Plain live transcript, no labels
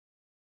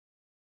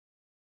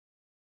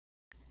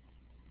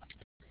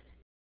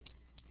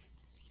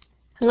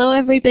Hello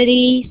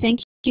everybody, thank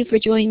you for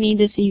joining me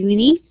this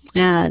evening.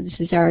 This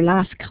is our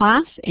last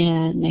class,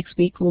 and next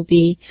week will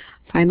be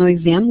final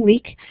exam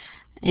week.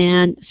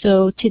 And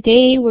so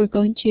today we're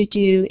going to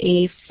do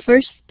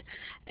first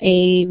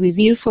a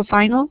review for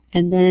final,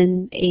 and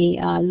then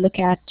a look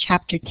at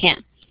chapter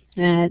 10.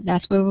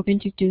 That's what we're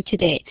going to do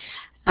today.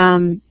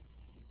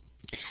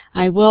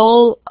 I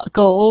will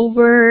go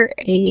over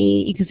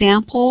an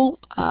example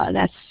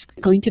that's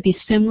going to be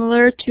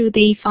similar to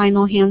the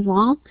final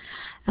hands-on.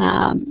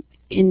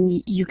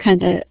 And you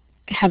kind of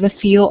have a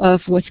feel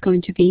of what's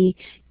going to be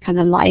kind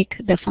of like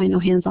the final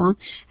hands-on.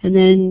 And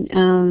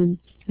then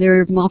there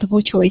are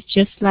multiple choice,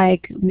 just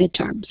like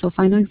midterm. So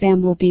final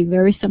exam will be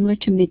very similar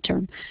to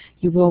midterm.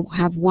 You will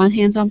have one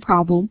hands-on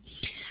problem,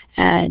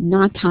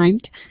 not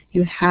timed.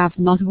 You have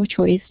multiple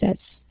choice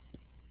that's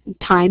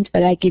timed,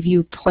 but I give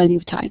you plenty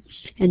of time.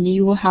 And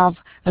you will have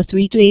a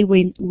 3-day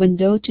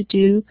window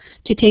to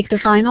take the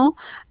final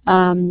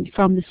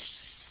from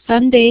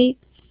Sunday,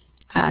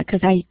 because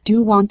I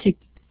do want to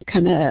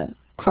kind of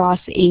cross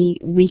a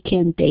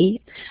weekend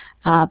date,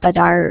 but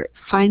our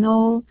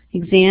final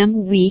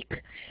exam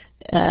week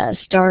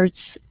starts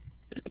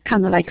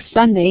kind of like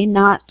Sunday,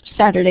 not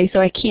Saturday, so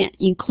I can't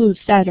include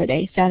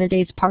Saturday.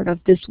 Saturday is part of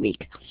this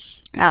week.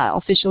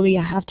 Officially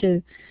I have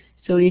to,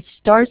 so it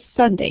starts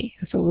Sunday.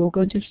 So we're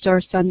going to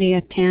start Sunday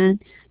at 10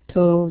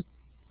 till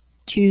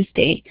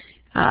Tuesday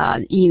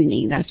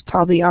evening. That's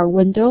probably our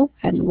window,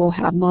 and we'll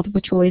have multiple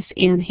choice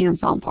and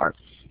hands-on part.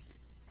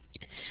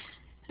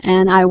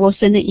 And I will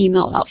send an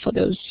email out for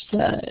those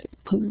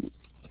who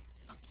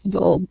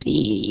will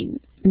be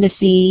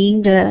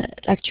missing the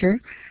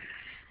lecture.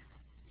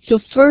 So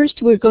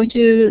first we're going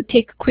to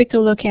take a quick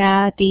look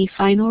at the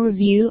final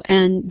review,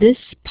 and this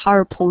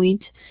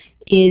PowerPoint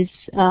is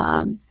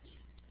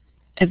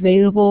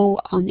available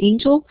on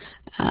Angel.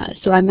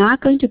 So I'm not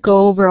going to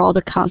go over all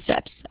the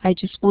concepts. I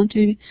just want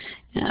to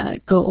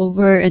go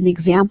over an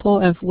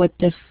example of what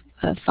the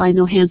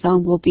final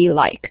hands-on will be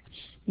like.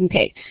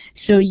 Okay,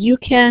 so you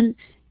can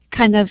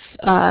kind of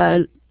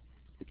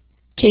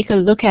take a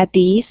look at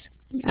these.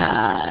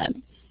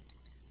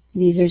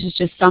 These are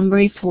just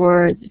summary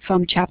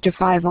from chapter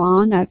 5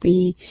 on that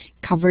we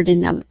covered in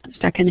the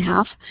second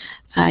half.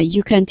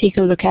 You can take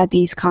a look at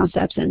these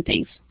concepts and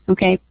things,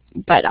 okay?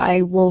 But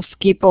I will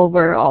skip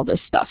over all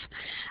this stuff.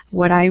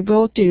 What I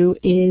will do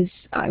is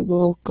I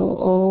will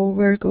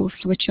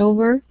switch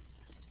over.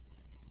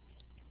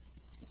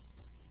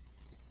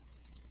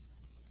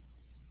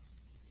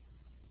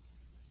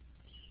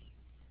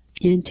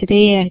 And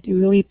today I had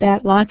really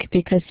bad luck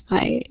because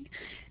my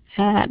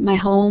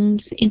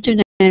home's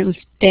internet was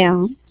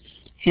down,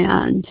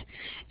 and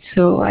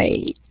so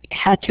I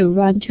had to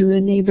run to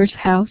a neighbor's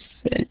house.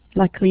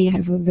 Luckily I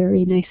have a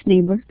very nice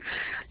neighbor,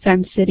 so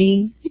I'm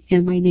sitting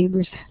in my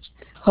neighbor's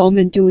home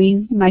and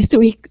doing my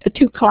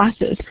two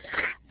classes,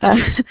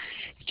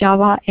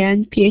 Java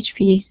and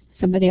PHP,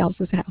 somebody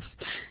else's house.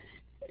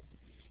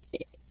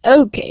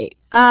 Okay,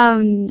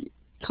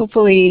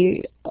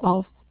 hopefully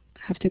I'll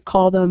have to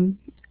call them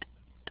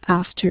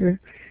after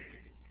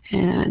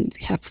and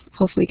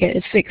hopefully get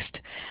it fixed.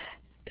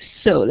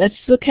 So let's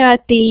look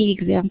at the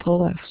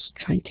example. I was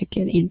trying to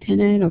get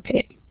internet.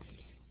 Okay,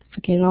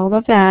 forget all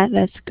of that.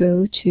 Let's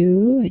go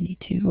to, I need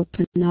to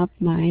open up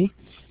my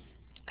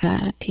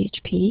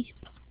PHP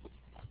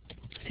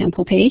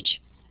sample page.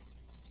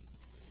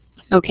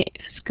 Okay,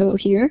 let's go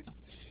here.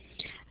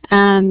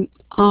 On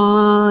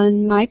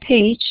my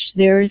page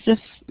there's a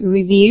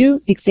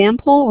review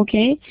example.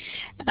 Okay,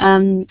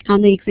 on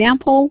the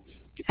example,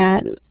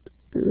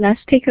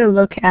 let's take a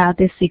look at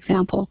this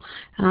example.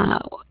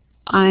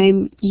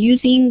 I'm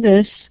using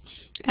this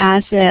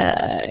as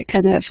a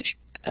kind of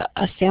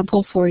a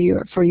sample for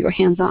your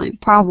hands-on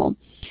problem.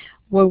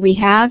 What we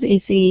have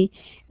is a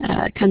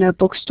kind of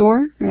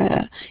bookstore,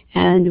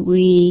 and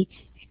we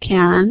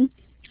can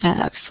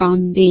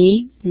from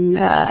the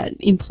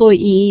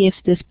employee, if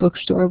this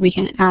bookstore, we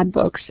can add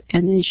books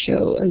and then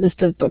show a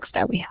list of books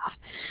that we have.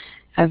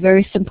 A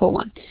very simple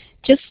one,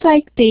 just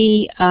like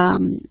the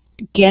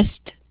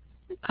guest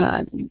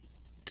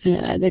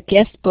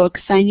book,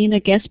 signing the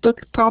guest book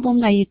problem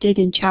that you did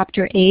in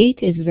chapter 8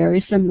 is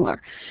very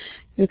similar.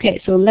 Okay,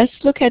 so let's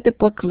look at the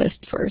book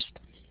list first.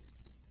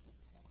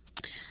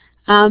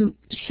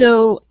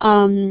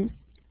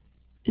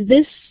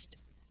 This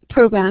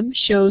program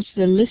shows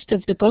the list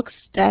of the books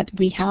that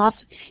we have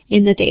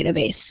in the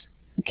database.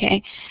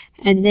 Okay,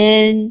 and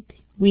then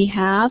we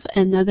have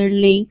another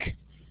link.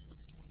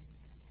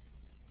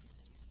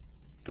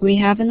 We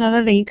have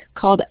another link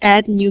called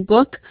Add New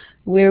Book,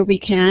 where we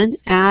can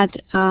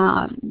add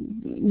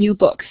new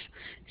books.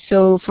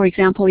 So for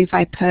example, if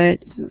I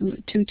put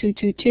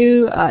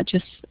 2222,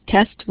 just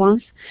test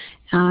once,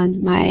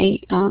 and my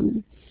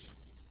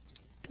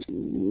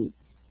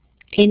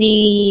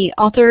any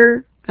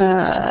author,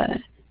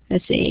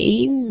 let's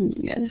say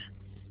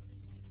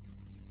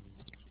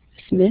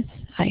Smith,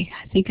 I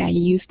think I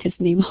used his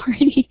name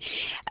already.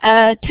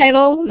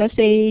 Title, let's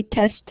say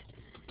test,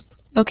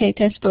 okay,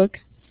 test book.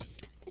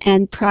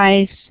 And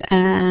price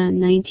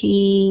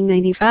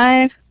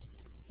 $19.95.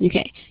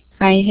 Okay,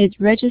 if I hit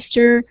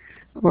register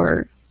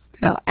or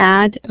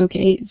add,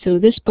 okay, so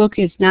this book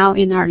is now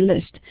in our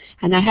list.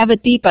 And I have a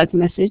debug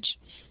message,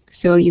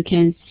 so you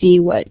can see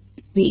what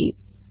we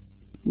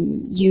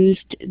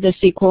used the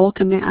SQL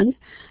command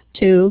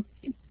to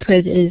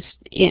put this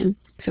in.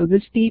 So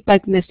this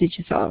debug message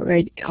is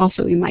already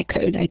also in my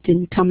code. I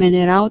didn't comment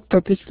it out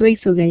purposely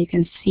so that you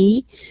can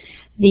see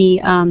the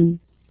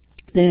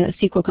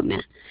SQL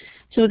command.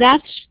 So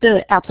that's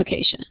the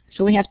application.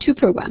 So we have two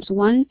programs,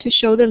 one to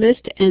show the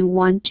list and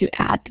one to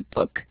add the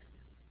book.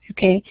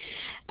 Okay.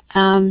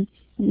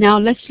 Now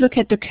let's look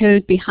at the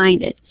code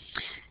behind it.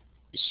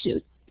 So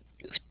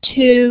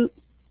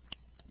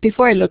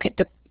before I look at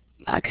the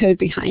code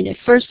behind it,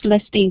 first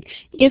let's think,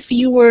 if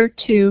you were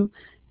to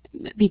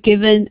be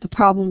given a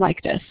problem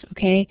like this,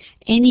 okay,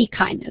 any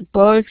kind of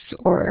books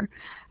or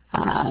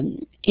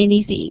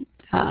anything,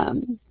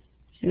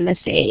 let's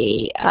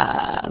say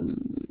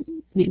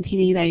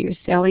anything that you're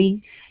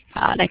selling,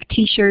 like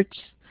t-shirts,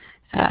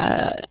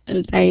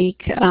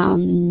 like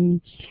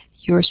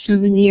your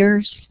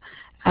souvenirs,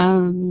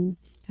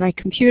 like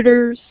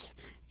computers,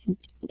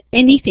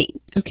 anything,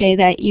 okay,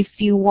 that if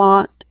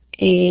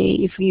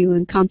you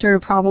encounter a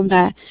problem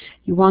that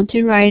you want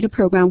to write a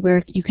program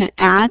where you can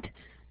add,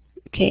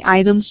 okay,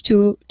 items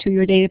to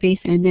your database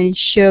and then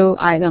show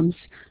items.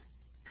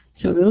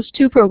 So those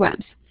two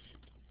programs.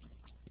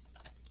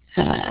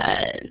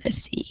 Let's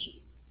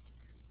see.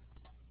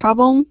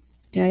 Problem,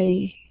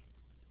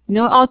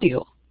 no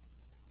audio.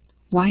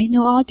 Why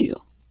no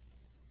audio?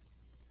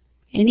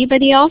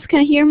 Anybody else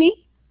can hear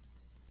me?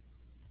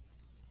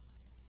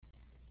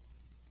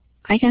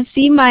 I can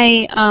see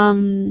my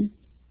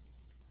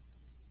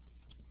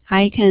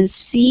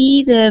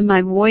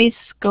my voice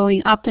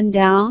going up and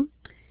down.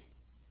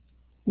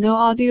 No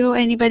audio.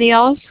 Anybody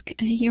else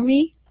can hear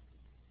me?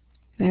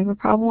 Do I have a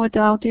problem with the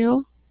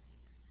audio?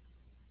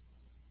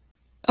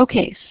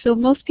 Okay, so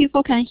most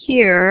people can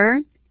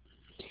hear.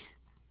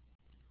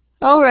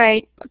 All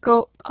right,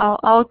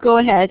 I'll go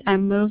ahead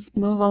and move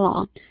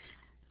along.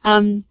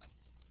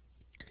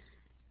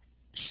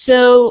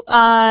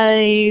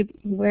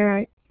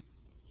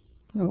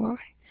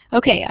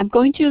 Okay, I'm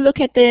going to look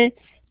at the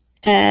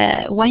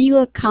when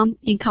you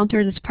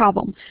encounter this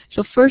problem.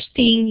 So first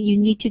thing you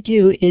need to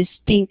do is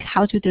think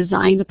how to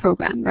design the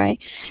program, right?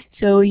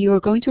 So you're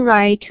going to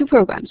write two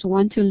programs,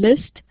 one to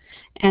list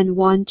and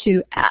one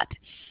to add.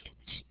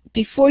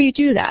 Before you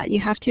do that,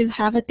 you have to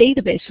have a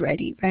database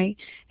ready, right?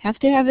 You have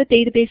to have a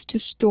database to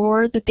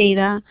store the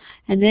data,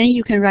 and then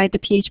you can write the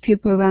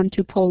PHP program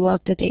to pull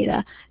up the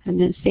data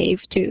and then save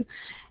too.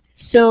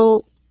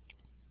 So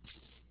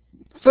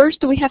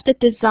first we have to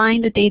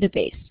design the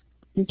database.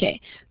 Okay,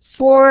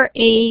 for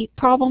a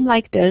problem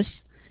like this,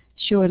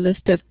 show a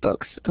list of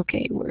books.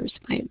 Okay, where's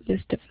my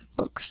list of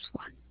books?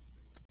 One,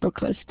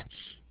 book list.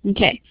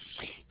 Okay.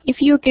 If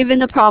you're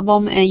given a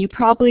problem, and you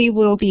probably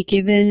will be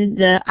given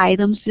the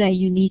items that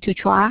you need to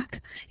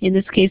track, in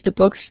this case the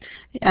books,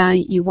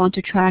 you want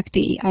to track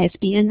the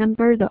ISBN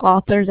number, the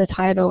author, the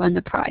title, and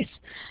the price.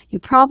 You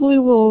probably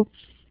will,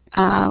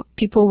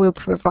 people will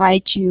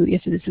provide you,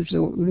 if this is a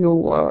real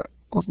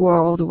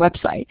world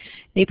website,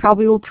 they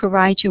probably will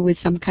provide you with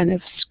some kind of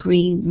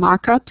screen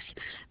markups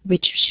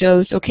which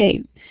shows,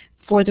 okay,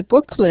 for the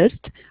book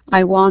list,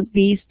 I want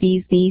these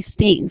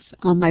things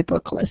on my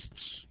book list.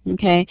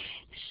 Okay,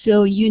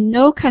 so you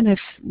know kind of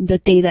the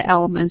data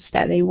elements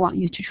that they want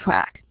you to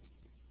track.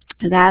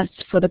 That's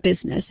for the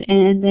business,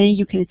 and then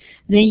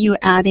you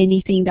add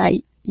anything that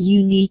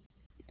you need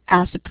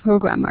as a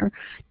programmer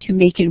to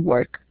make it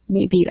work.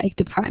 Maybe like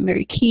the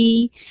primary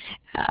key,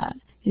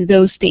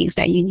 those things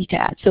that you need to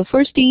add. So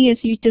first thing is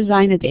you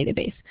design a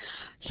database.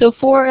 So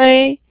for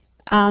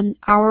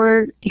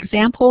our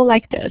example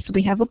like this,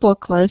 we have a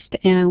book list,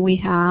 and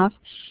we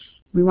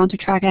want to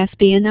track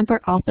ISBN number,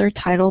 author,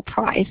 title,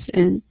 price,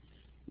 and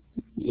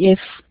if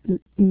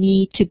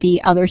need to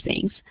be other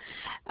things.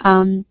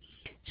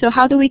 So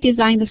how do we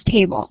design this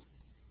table?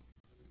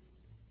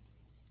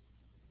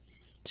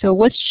 So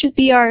what should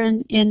be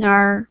in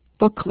our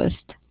book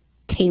list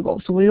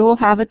table? So we will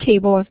have a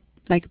table of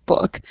like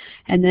book,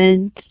 and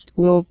then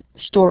we'll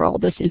store all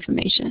this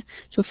information.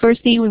 So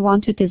first thing, we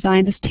want to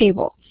design this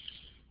table.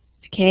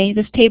 Okay,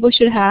 this table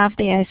should have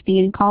the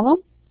ISBN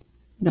column,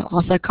 the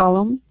author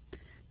column,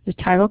 the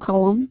title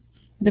column,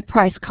 the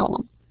price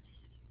column.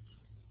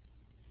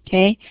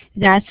 Okay,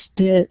 that's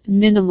the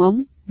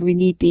minimum. We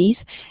need these,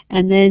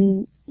 and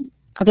then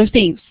other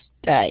things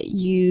that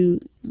you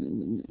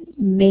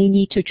may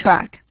need to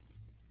track.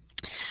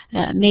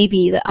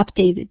 Maybe the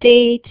updated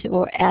date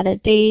or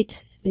added date,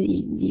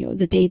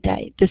 the date that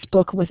this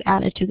book was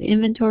added to the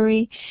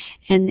inventory,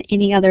 and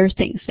any other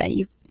things that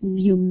you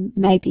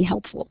might be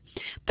helpful.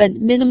 But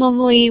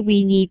minimally,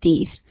 we need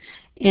these,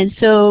 and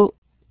so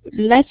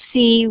let's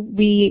say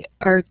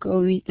we're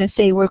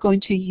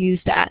going to use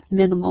that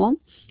minimal.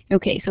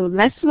 Okay, so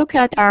let's look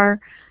at our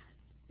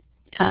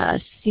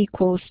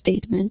SQL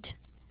statement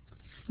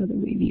for the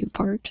review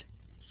part.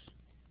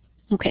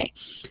 Okay,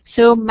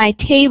 so my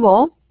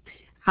table,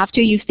 after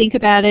you think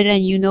about it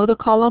and you know the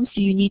columns,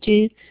 you need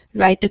to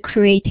write the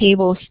create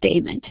table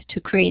statement to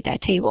create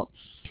that table.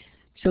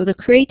 So the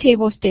create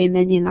table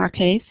statement in our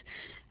case,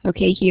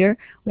 okay, here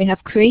we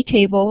have create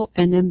table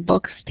and then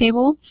books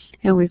table,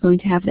 and we're going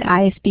to have the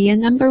ISBN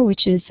number,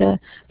 which is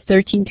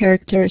 13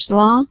 characters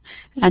long,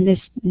 and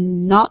it's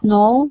not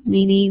null,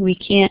 meaning we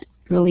can't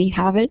really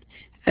have it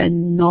a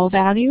null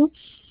value,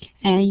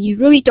 and you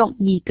really don't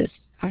need this.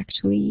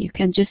 Actually, you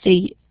can just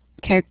say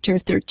character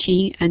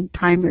 13 and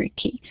primary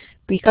key,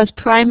 because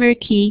primary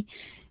key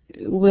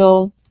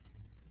will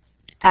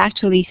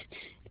actually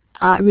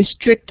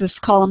restrict this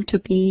column to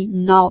be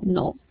not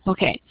null.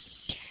 Okay.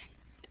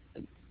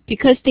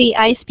 Because the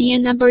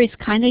ISBN number is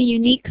kind of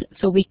unique,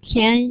 so we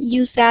can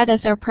use that as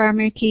our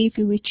primary key if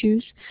we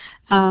choose.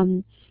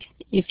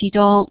 If you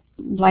don't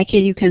like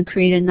it, you can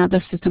create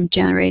another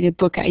system-generated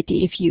book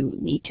ID if you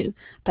need to.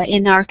 But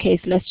in our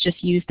case, let's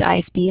just use the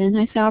ISBN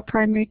as our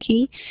primary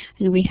key.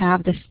 And we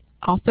have this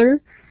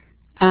author.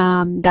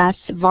 That's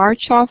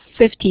varchar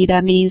 50.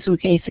 That means,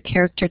 okay, it's a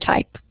character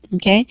type.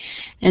 Okay,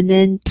 and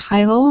then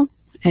title,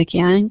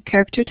 again,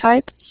 character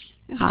type.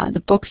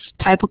 The book's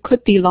title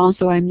could be long,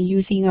 so I'm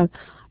using a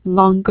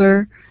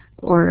longer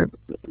or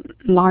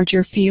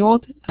larger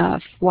field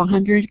of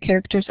 100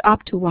 characters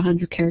up to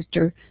 100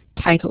 character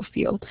title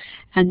field.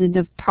 And then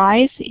the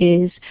price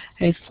is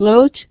a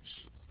float,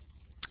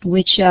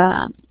 which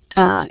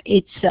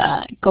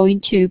it's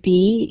going to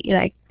be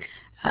like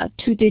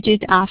 2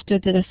 digits after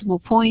the decimal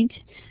point,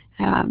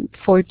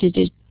 4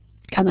 digit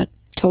kind of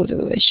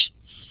total-ish.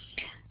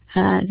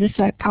 This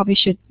I probably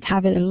should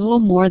have it a little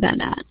more than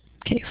that.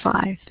 Okay,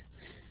 5.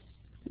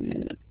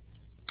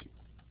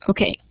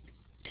 Okay.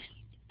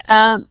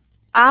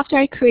 After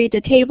I create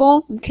the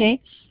table, okay,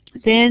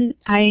 then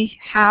I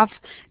have,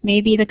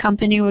 maybe the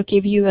company will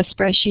give you a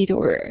spreadsheet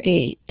or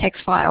a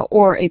text file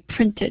or a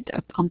printed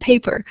on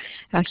paper.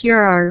 Here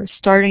are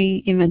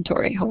starting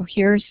inventory. Oh,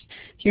 here's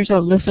a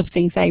list of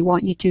things I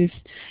want you to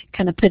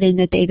kind of put in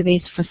the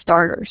database for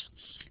starters.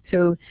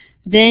 So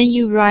then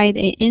you write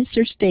an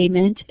insert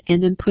statement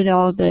and then put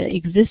all the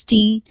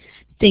existing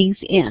things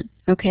in.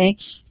 Okay,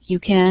 you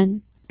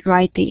can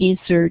write the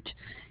insert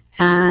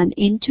and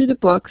into the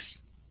books.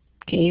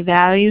 Okay,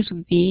 values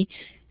would be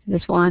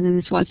this one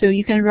and this one. So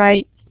you can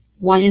write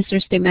one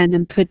insert statement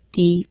and put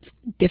the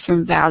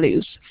different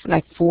values,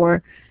 like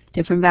 4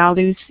 different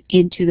values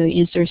into the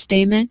insert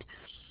statement.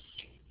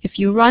 If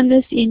you run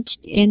this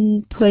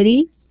in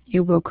Putty, it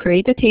will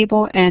create a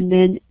table and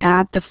then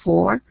add the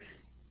 4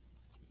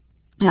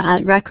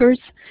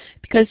 records.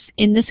 Because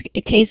in this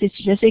case,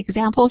 it's just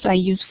examples. I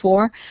use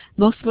 4.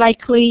 Most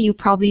likely, you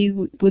probably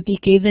would be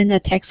given a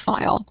text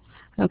file.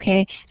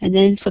 Okay, and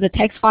then for the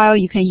text file,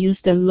 you can use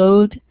the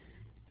load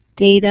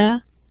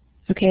data.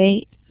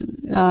 Okay,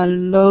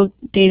 load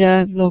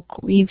data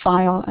local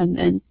file, and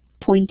then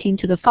pointing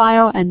to the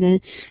file, and then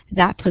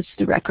that puts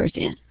the records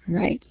in,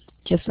 right?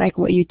 Just like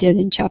what you did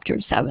in chapter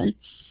 7.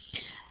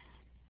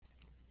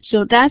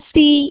 So that's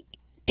the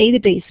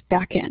database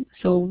backend.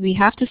 So we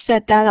have to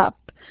set that up.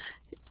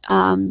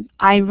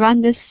 I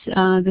run this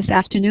this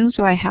afternoon,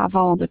 so I have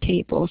all the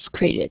tables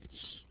created.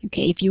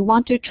 Okay, if you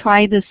want to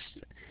try this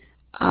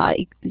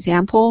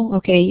example,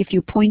 okay, if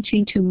you're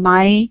pointing to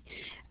my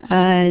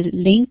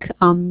link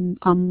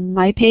on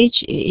my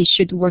page, it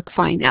should work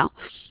fine now.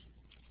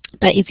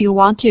 But if you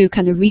want to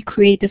kind of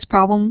recreate this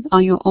problem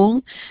on your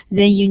own,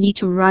 then you need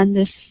to run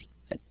this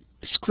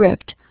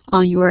script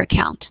on your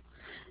account.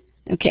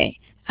 Okay,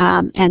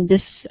 and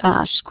this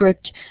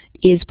script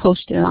is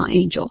posted on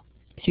Angel,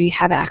 so you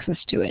have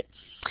access to it.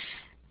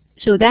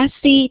 So that's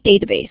the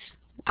database.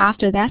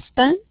 After that's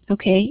done,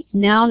 okay,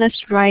 now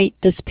let's write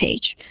this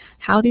page.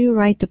 How do you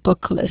write the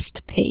book list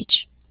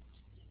page?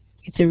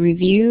 It's a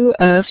review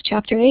of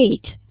chapter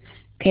 8.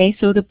 Okay,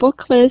 so the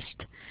book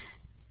list.php,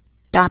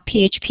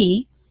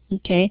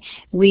 okay,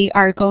 we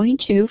are going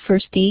to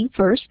first,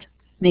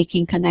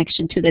 making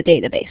connection to the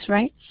database,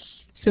 right?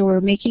 So we're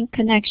making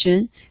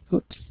connection,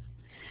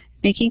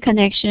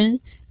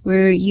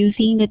 we're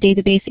using the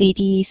database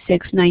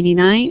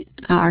 8699,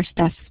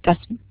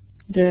 that's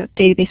the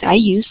database I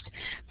used.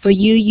 For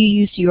you, you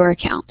use your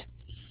account.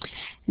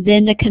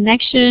 Then the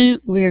connection,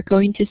 we're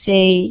going to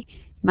say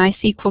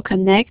MySQL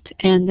connect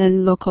and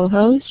then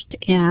localhost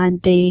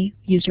and the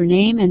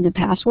username and the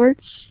password.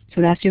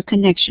 So that's your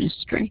connection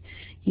string.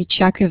 You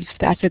check if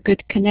that's a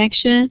good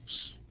connection.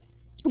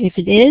 If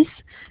it is,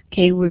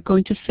 okay, we're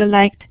going to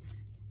select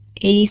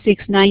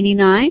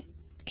 8699.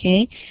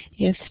 Okay,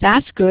 if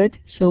that's good,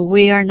 so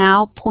we are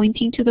now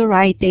pointing to the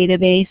right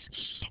database,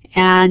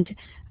 and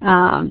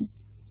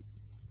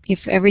if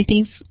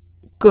everything's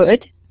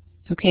good,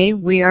 okay,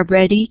 we are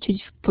ready to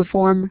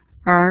perform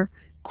our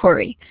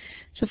query.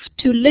 So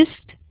to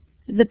list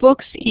the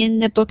books in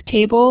the book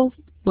table,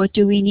 what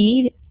do we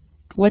need?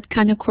 What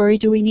kind of query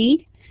do we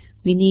need?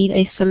 We need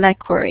a select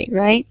query,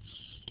 right?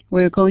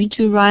 We're going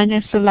to run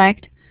a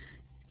select,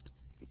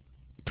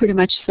 pretty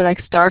much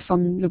select start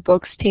from the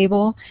books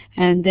table,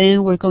 and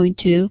then we're going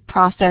to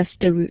process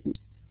the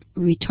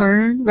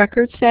return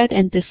record set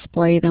and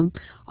display them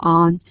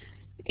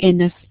in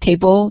this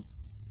table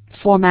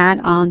format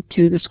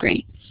onto the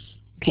screen.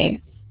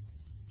 Okay.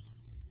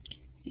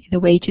 The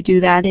way to do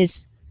that is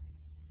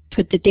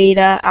put the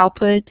data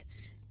output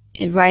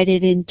and write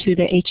it into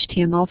the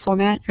HTML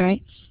format,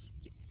 right?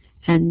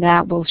 And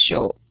that will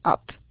show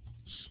up.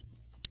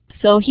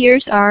 So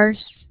here's our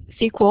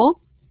SQL.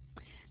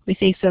 We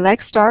say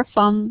select star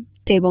from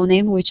table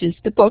name, which is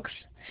the books,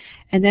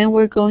 and then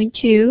we're going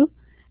to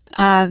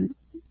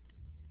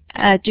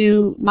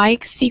do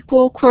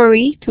MySQL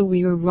query. So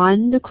we will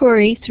run the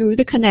query through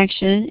the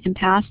connection and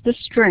pass the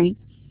string.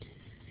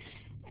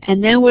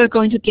 And then we're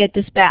going to get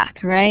this back,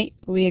 right?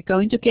 We are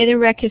going to get a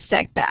record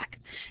set back.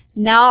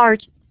 Now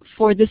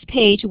for this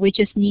page, we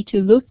just need to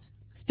look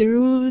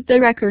through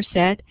the record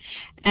set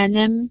and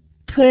then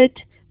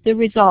put the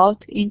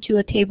result into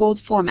a table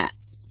format.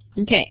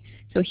 Okay,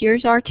 so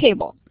here's our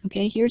table.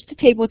 Okay, here's the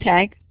table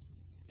tag.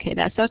 Okay,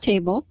 that's our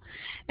table.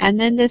 And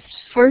then this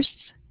first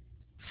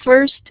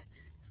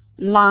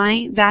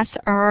line, that's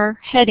our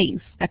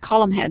headings, the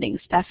column headings.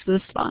 That's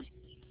this line.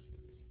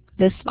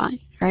 This line,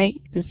 right?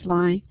 This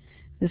line.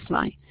 This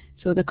line.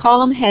 So the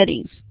column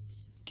headings.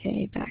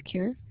 Okay, back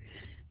here.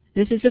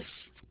 This is the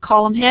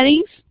column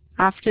headings.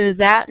 After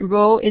that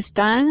row is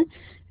done,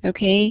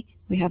 okay,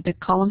 we have the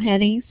column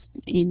headings.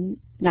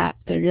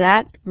 After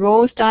that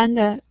row is done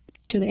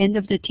to the end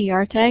of the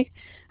TR tag,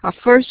 our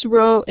first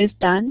row is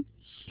done.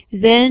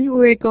 Then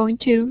we're going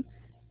to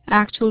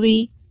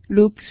actually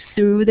loop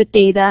through the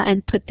data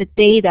and put the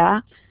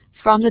data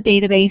from the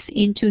database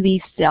into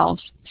these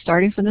cells,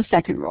 starting from the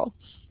second row.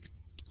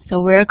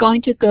 So we're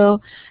going to go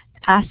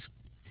ask,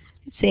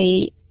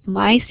 say,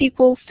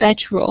 MySQL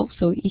fetch row.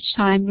 So each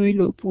time we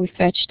loop, we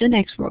fetch the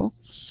next row.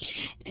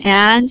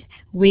 And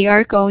we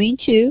are going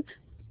to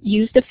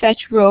use the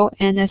fetch row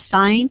and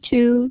assign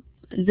to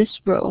this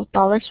row,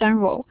 $sign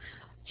row.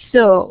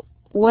 So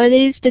what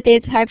is the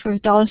data type for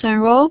 $sign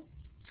row?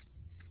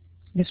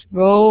 This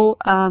row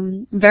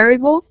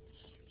variable.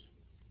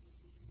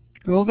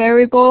 Row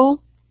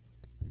variable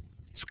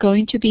is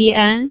going to be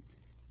an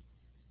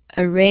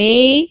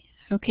array.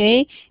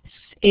 Okay,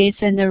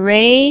 it's an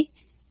array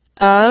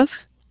of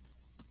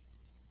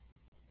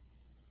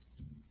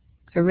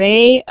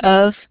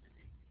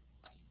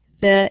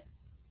the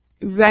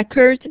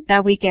record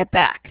that we get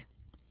back.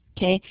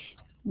 Okay,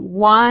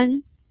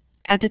 one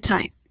at a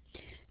time.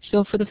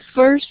 So for the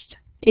first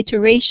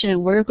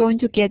iteration, we're going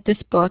to get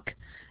this book.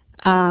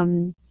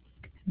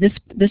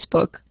 This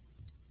book.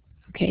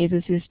 Okay,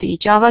 this is the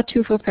Java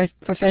 2 for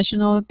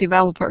professional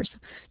developers.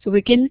 So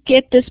we can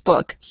get this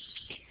book,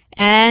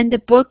 and the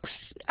book's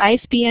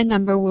ISBN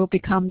number will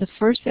become the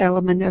first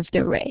element of the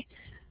array.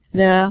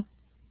 The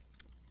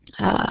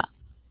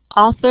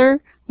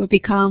author will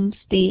become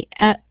the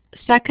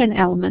second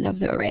element of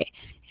the array,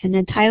 and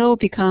then title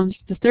becomes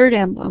the third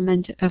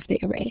element of the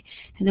array,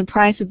 and then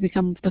price will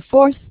become the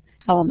fourth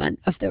element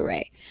of the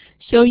array.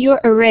 So your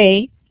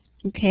array,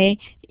 okay,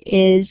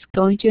 is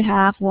going to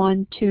have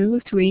 1, 2,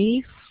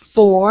 3,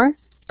 4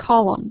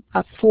 columns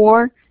of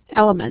 4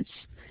 elements.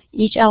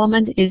 Each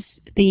element is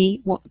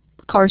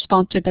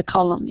corresponds to the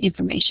column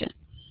information.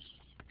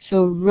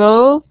 So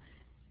row,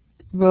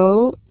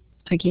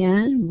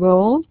 again,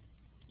 row,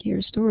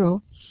 here's the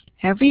row.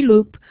 Every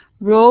loop,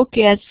 row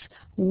gets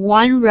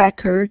one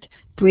record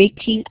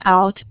breaking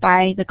out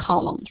by the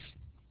columns.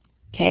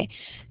 Okay,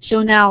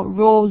 so now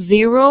row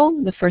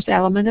 0, the first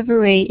element of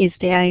array, is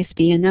the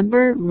ISBN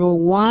number. Row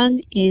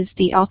 1 is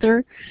the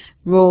author.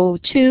 Row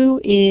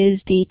 2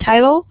 is the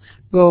title.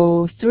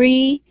 Row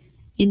 3,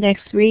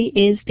 index 3,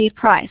 is the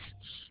price.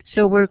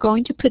 So we're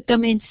going to put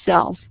them in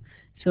cells.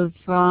 So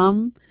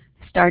from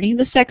starting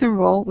the second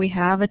row, we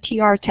have a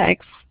TR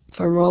tag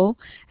for row,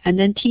 and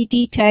then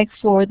TD tag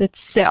for the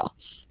cell,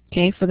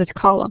 okay, for the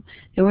column.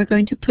 Then we're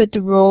going to put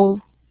the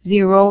row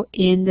 0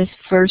 in this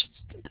first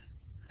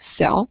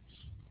cell,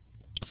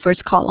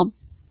 first column.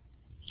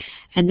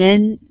 And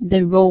then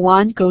the row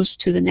 1 goes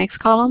to the next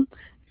column.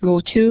 Row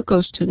 2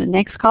 goes to the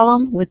next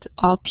column with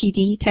all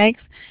TD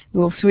tags.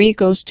 Row 3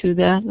 goes to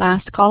the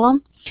last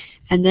column.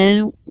 And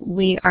then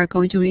we are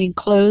going to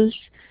enclose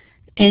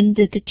in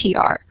the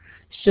TR.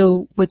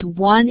 So with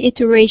one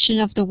iteration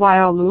of the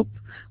while loop,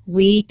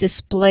 we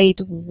displayed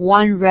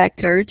one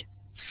record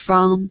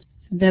from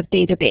the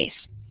database.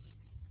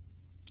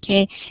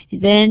 Okay,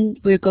 then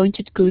we're going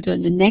to go to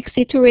the next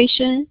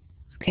iteration.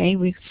 Okay,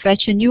 we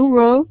fetch a new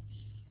row,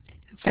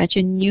 fetch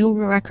a new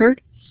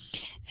record,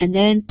 and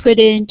then put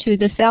it into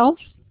the cells.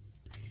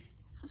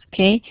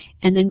 Okay,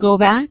 and then go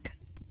back,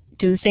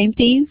 do the same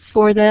thing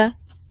for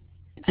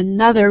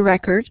another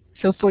record.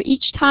 So for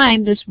each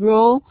time this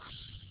row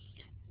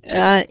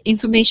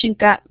information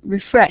got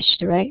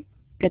refreshed, right?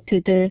 Got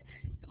to the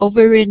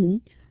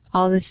overridden,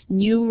 all this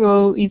new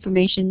row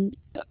information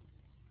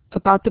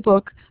about the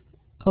book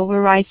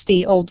overrides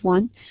the old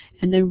one,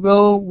 and the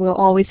row will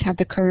always have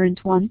the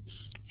current one,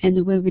 and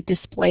we will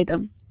display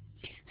them.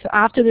 So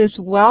after this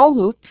while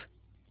loop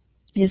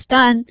is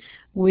done,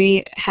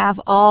 we have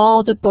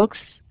all the books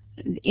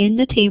in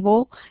the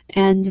table,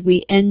 and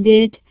we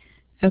ended,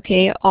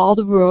 okay, all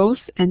the rows,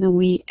 and then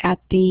we, at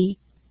the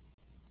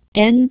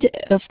end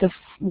of the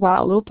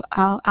while loop,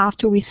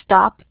 after we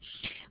stop,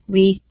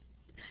 we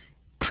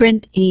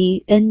print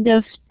the end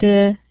of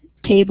the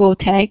table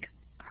tag.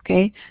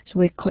 Okay, so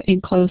we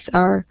enclose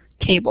our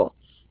table.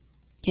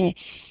 Okay,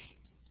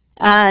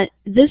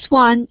 this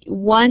one,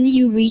 when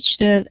you reach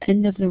the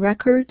end of the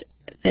record,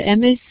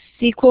 the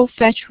MySQL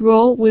fetch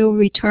rule will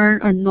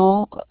return a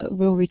null,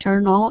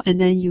 and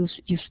then you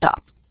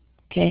stop.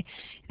 Okay,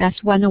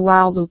 that's when the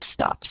while loop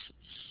stops.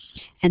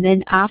 And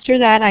then after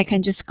that, I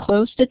can just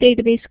close the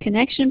database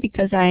connection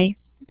because I'm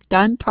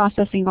done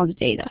processing all the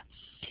data.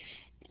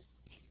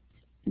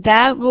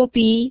 That will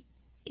be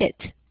it.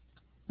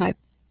 My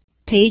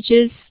page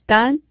is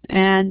done,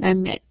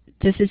 and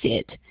this is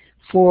it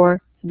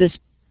for this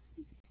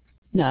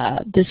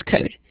this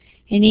code.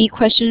 Any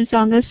questions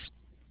on this?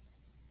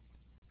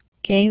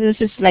 Okay, this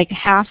is like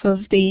half of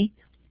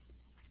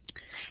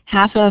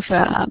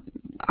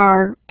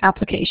our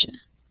application.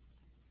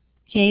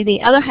 Okay,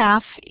 the other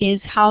half is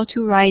how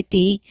to write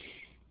the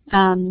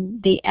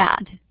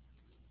ad.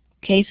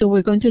 Okay, so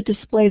we're going to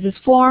display this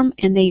form,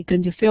 and then you're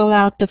going to fill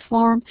out the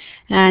form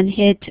and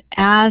hit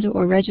add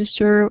or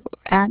register,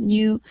 add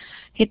new.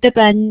 Hit the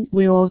button.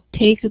 We will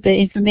take the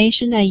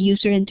information that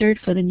user entered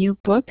for the new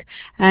book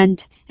and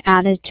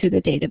add it to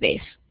the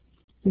database.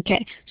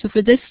 Okay, so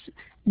for this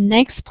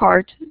next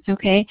part,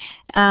 okay,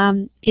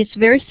 it's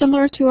very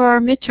similar to our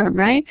midterm,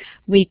 right?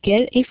 We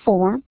get a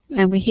form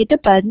and we hit the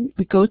button,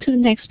 we go to the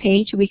next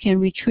page, we can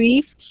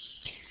retrieve,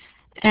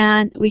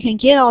 and we can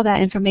get all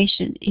that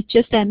information. It's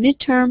just that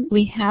midterm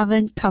we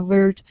hadn't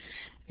covered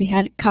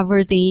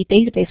the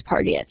database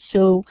part yet.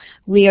 So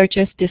we are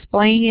just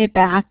displaying it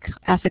back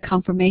as a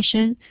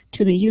confirmation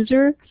to the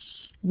user.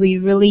 We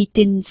really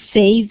didn't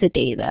save the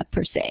data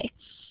per se.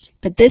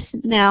 But this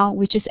now,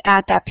 we just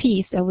add that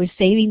piece that we're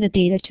saving the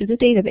data to the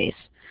database.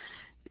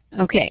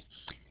 Okay,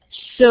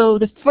 so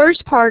the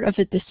first part of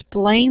it,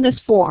 displaying this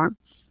form,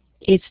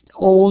 is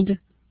old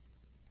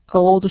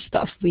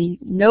stuff. We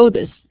know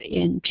this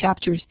in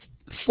chapter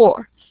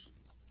 4.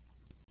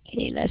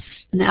 Okay, let's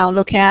now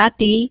look at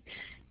the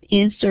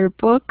insert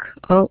book.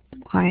 Oh,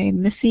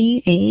 I'm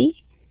missing a.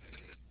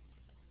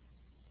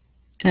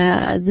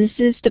 This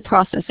is the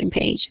processing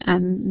page.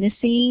 I'm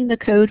missing the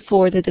code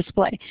for the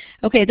display.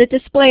 Okay, the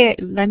display,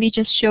 let me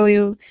just show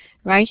you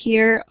right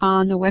here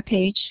on the web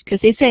page, because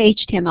it's a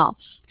HTML.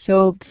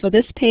 So for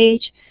this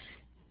page,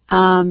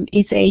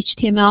 it's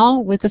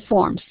HTML with the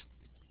forms.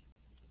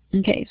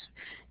 Okay,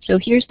 so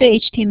here's the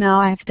HTML.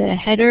 I have the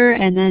header,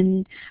 and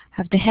then I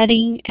have the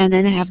heading, and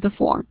then I have the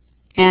form.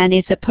 And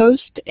it's a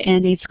post,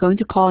 and it's going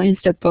to call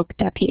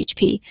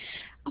insertbook.php.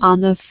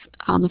 On the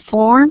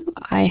form,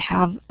 I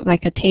have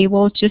like a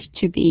table just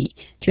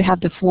to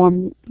have the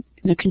form,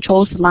 the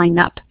controls line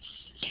up.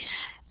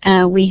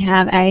 We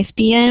have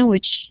ISBN,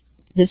 which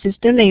this is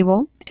the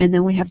label, and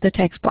then we have the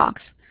text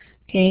box.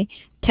 Okay,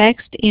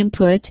 text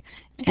input,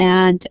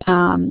 and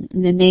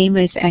the name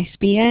is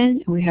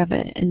ISBN. We have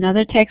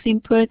another text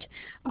input,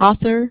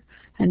 author,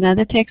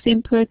 another text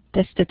input.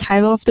 That's the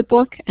title of the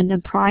book and the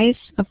price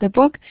of the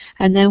book,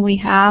 and then we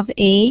have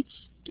a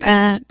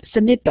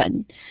submit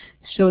button.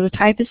 So the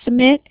type is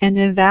submit, and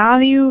the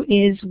value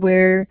is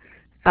where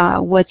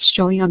what's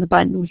showing on the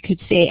button. We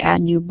could say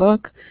add new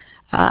book,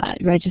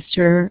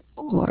 register,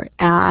 or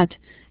add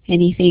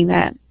anything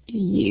that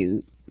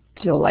you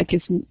feel like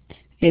is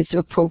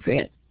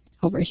appropriate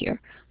over here.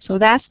 So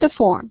that's the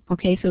form.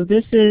 Okay, so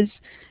this is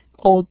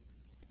old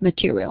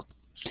material.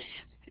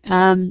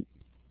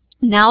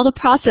 Now the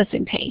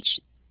processing page.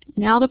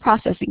 The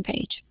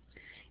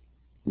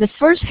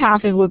first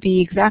half, it will be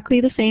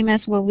exactly the same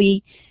as what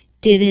we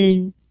did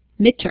in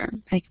midterm,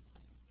 like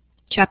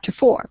chapter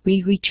 4.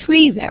 We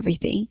retrieve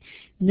everything,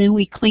 and then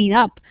we clean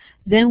up,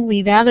 then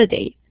we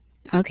validate,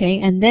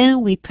 okay, and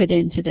then we put it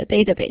into the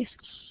database.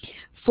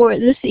 For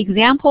this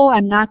example,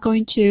 I'm not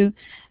going to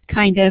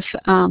kind of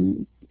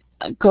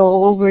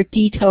go over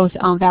details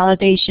on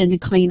validation and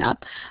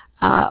cleanup.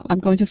 I'm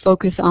going to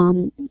focus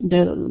on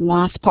the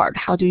last part,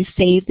 how do you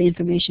save the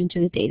information to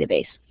the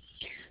database.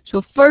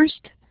 So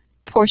first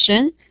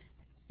portion,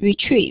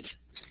 retrieve.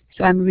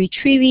 So I'm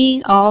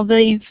retrieving all the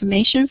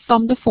information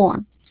from the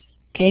form,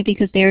 okay,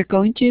 because they're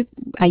going to,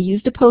 I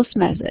use the post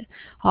method.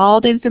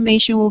 All the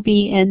information will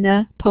be in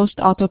the post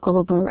auto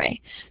global array.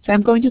 So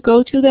I'm going to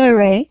go to the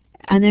array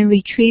and then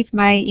retrieve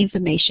my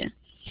information.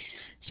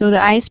 So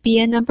the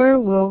ISBN number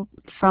will,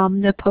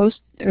 from the post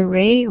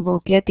array,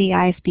 will get the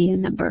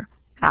ISBN number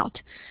out.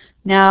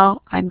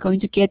 Now I'm going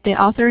to get the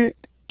author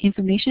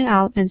information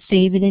out and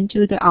save it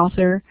into the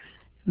author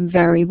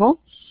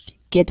variable.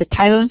 Get the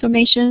title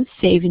information,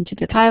 save into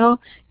the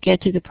title, get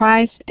to the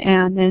price,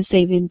 and then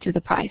save into the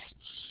price.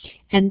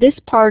 And this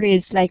part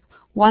is like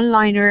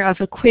one-liner of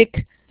a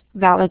quick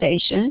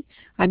validation.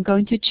 I'm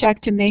going to check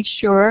to make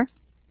sure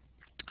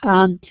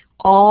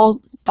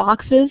all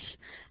boxes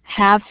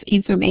have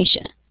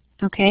information,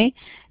 okay?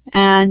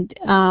 And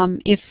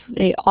if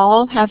they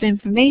all have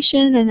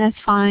information, then that's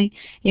fine.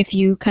 If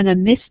you kind of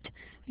missed,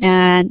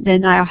 and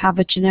then I'll have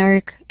a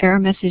generic error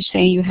message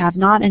saying you have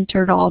not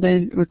entered all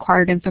the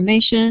required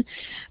information.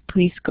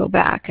 Please go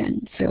back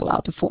and fill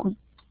out the form.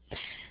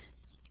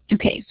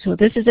 Okay, so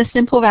this is a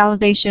simple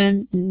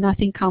validation,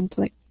 nothing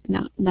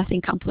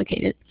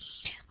complicated.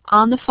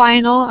 On the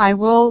final, I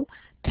will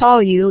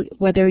tell you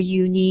whether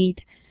you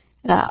need,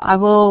 in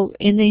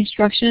the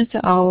instructions,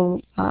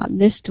 I'll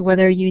list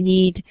whether you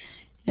need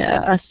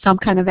some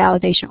kind of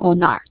validation or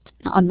not.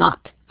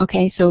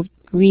 Okay, so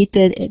read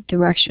the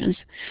directions.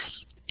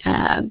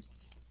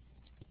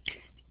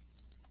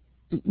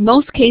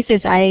 Most cases,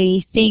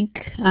 I think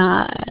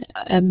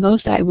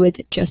most I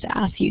would just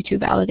ask you to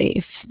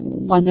validate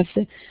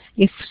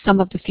if some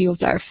of the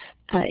fields are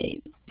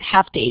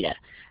have data.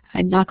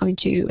 I'm not going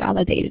to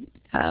validate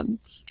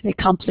the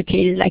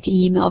complicated like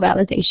email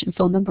validation,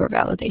 phone number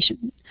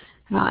validation,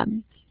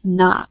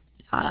 not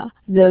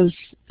those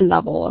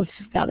level of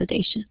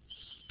validation.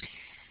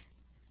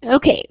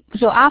 Okay,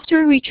 so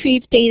after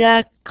retrieve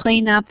data,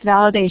 cleanup,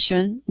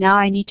 validation, now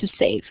I need to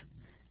save.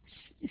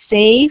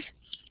 Save.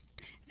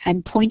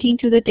 I'm pointing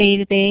to the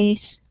database,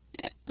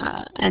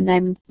 and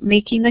I'm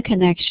making the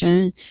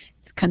connection.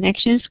 The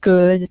connection's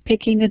good,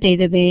 picking the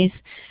database.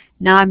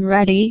 Now I'm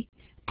ready,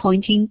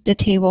 pointing the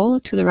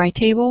table to the right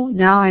table.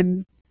 Now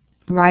I'm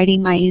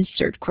writing my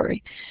insert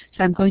query.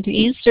 So I'm going to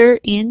insert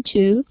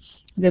into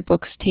the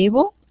books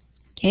table,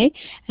 okay?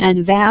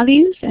 And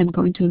values, I'm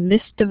going to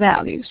list the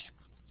values,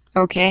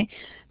 okay?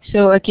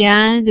 So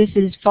again, this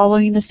is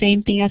following the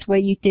same thing as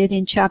what you did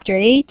in Chapter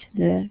 8.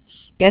 The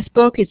guest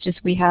book, it's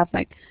just we have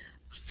like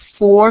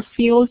 4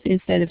 fields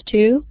instead of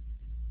 2.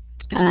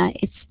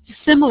 It's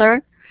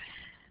similar.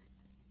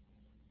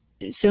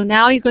 So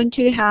now you're going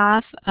to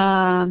have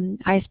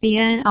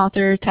ISBN,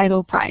 author,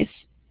 title, price,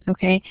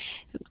 okay,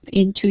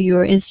 into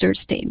your insert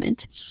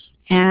statement.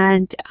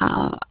 And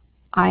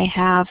I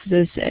have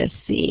this as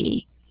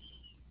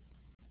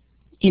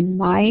in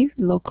my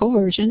local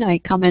version, I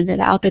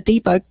commented out the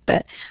debug,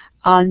 but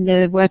on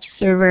the web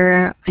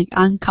server, I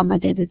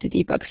uncommented the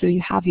debug. So you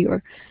have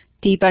your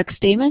debug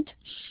statement.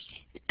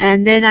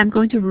 And then I'm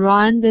going to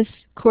run this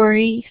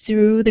query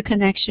through the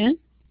connection.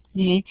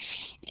 Okay?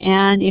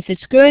 And if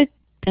it's good,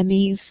 that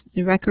means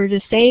the record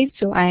is saved.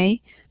 So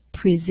I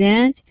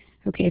present,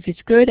 okay, if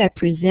it's good, I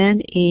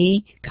present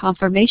a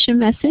confirmation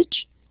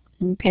message.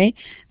 Okay,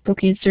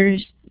 book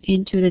inserted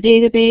into the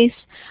database.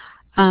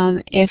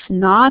 If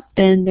not,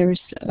 then there's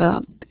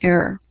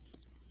error.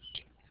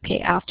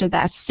 Okay, after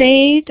that's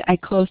saved, I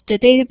close the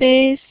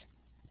database.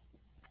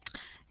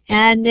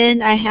 And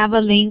then I have a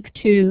link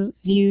to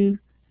view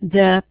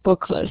the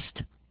book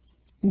list.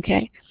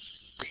 Okay,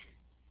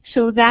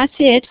 so that's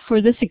it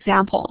for this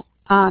example.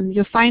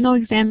 Your final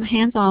exam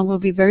hands-on will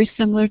be very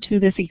similar to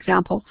this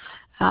example.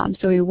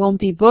 So it won't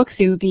be books,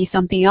 it will be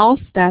something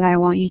else that I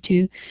want you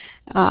to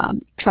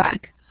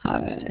track.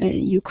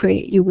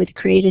 You would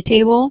create a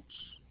table,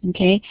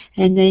 okay,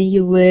 and then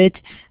you would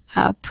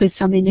put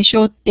some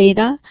initial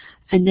data,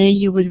 and then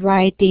you would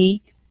write the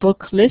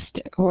book list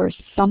or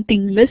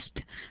something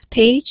list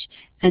page,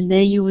 and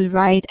then you would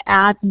write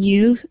add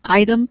new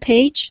item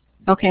page.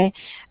 Okay,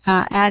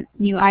 add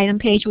new item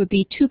page would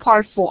be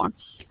 2-part form.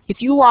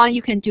 If you want,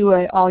 you can do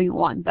it all you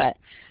want, but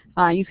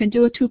you can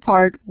do a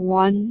 2-part.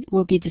 One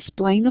will be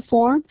displaying the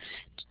form,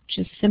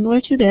 just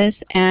similar to this,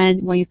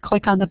 and when you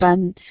click on the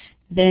button,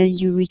 then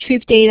you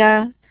retrieve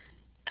data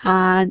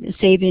and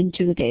save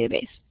into the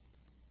database.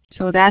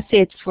 So that's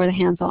it for the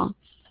hands-on.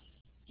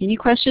 Any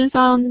questions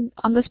on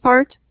this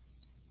part?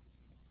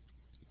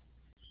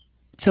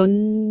 So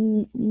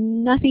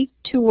nothing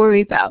to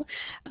worry about.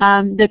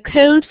 The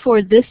code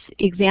for this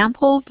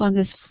example from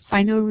this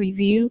final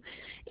review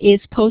is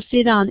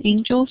posted on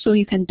Angel, so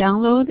you can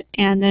download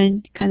and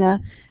then kind of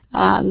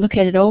look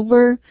at it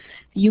over.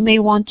 You may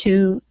want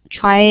to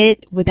try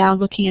it without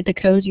looking at the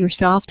code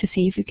yourself to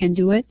see if you can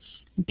do it.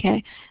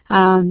 Okay,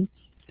 and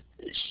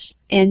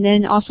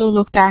then also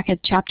look back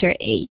at Chapter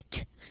 8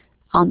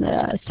 on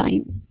the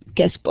assigned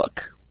guest book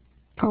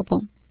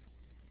problem.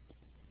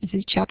 Is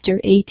it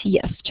Chapter 8?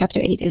 Yes, Chapter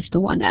 8 is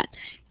the one that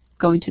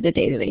going to the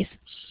database.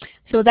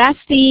 So that's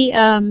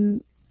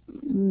the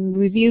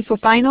review for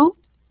final.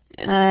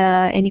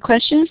 Any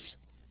questions?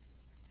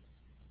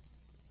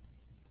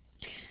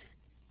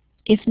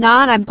 If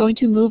not, I'm going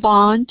to move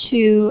on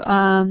to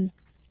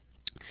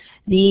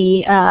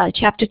the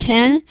Chapter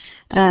 10.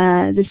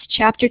 This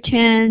Chapter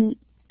 10,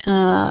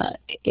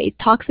 it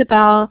talks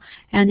about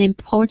an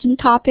important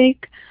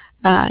topic,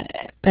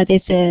 but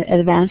it's an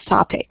advanced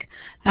topic.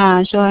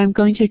 So I'm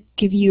going to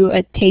give you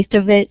a taste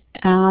of it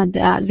and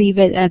leave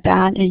it at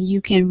that, and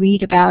you can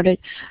read about it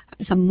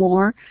some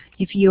more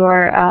if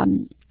you're a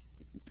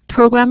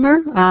programmer,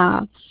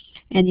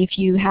 and if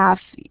you have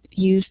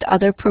used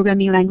other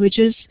programming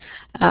languages.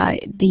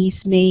 These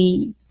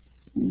may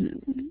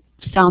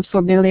sound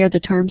familiar, the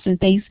terms and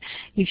things.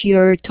 If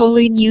you're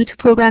totally new to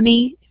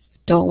programming,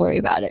 don't worry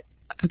about it.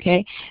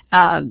 Okay,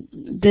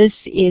 this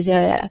is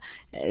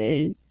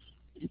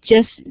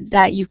just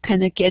that you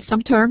kind of get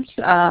some terms,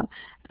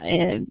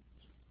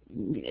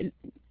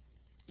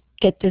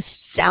 get the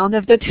sound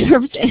of the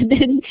terms, and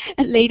then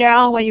later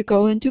on when you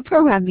go into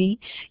programming,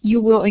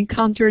 you will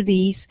encounter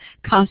these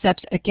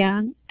concepts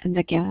again and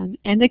again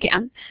and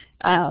again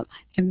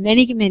in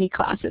many, many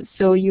classes.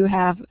 So you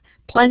have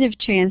plenty of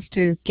chance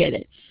to get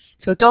it.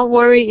 So don't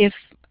worry if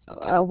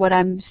what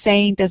I'm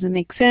saying doesn't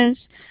make sense.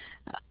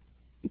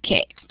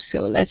 Okay, so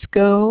let's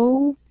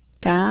go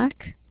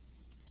back.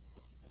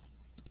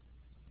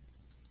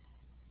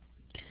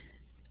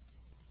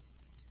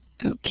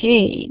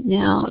 Okay,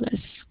 now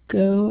let's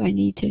go. I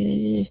need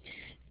to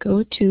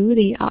go to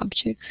the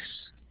objects.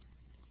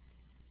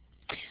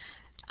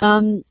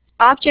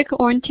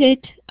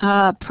 Object-oriented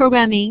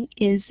programming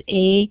is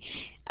a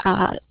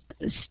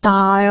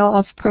style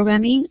of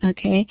programming.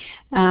 Okay,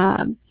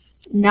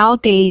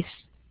 nowadays,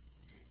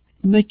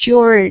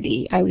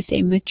 majority, I would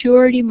say,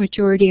 majority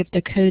of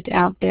the code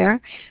out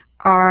there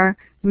are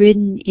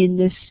written in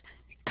this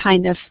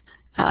kind of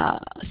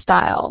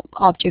style,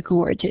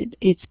 object-oriented.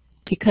 It's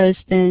because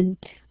then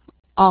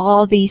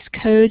all these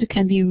code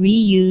can be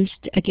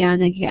reused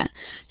again and again,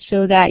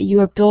 so that you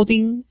are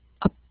building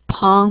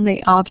upon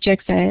the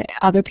objects that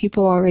other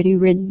people already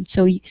written.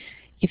 So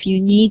if you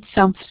need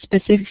some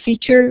specific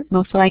feature,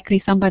 most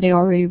likely somebody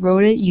already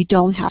wrote it. You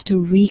don't have to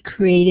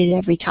recreate it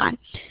every time.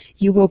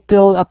 You will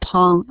build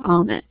upon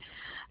on it.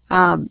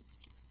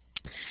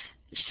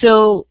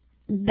 So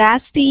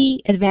that's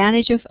the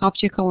advantage of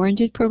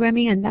object-oriented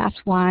programming, and that's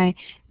why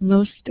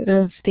most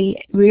of the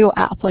real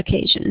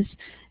applications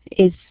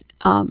is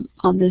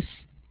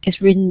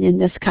written in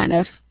this kind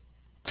of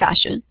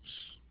fashion.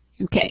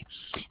 Okay,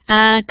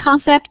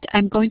 concept.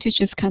 I'm going to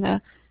just kind of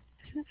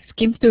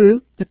skim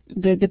through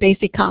the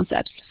basic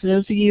concepts. For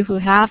those of you who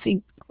have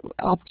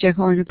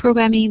object-oriented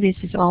programming, this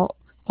is all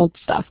old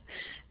stuff.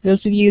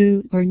 Those of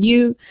you who are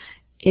new,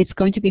 it's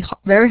going to be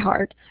very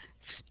hard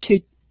to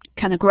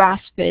kind of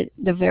grasp it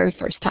the very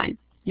first time.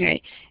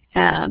 Right?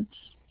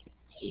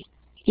 It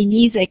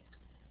needs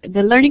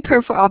the learning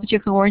curve for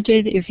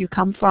object-oriented, if you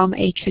come from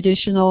a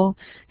traditional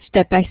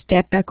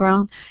step-by-step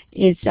background,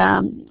 is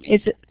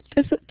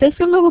there's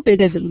a little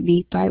bit of a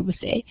leap, I would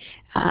say.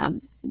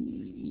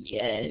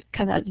 Yeah,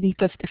 kind of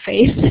leap of the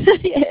faith.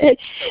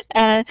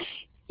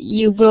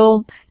 You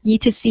will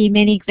need to see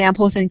many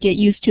examples and get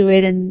used to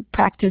it and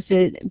practice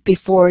it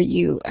before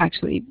you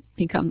actually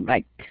become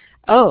like,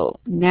 oh,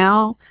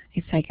 now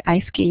it's like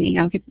ice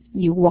skating.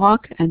 You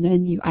walk and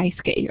then you ice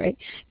skate, right?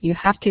 You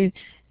have to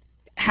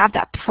have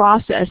that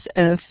process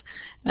of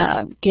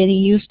getting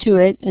used to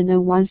it, and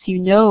then once you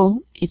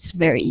know, it's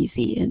very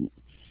easy. And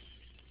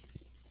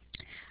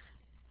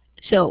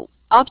so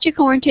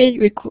object-oriented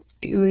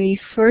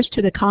refers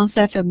to the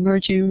concept of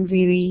merging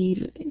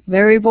really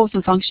variables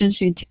and functions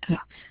into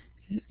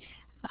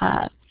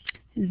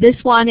this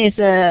one is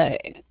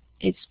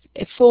it's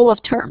full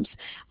of terms.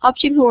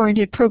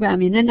 Object-oriented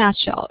programming in a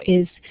nutshell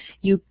is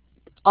you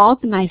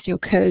organize your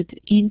code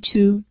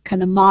into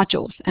kind of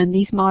modules, and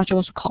these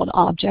modules are called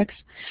objects.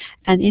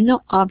 And in the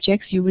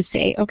objects you would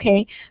say,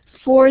 okay,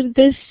 for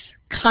this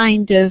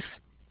kind of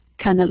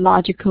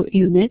logical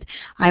unit,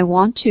 I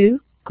want to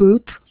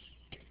group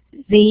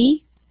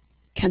the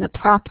kind of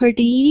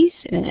properties,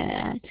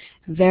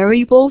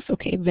 variables,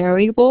 okay,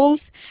 variables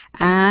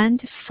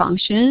and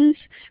functions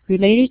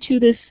related to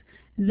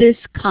this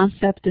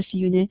concept, this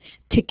unit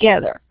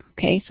together.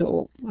 Okay,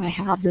 so I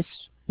have this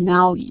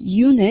now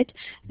unit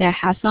that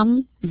has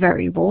some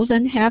variables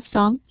and have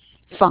some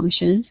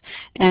functions,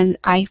 and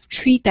I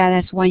treat that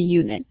as one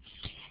unit.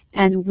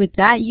 And with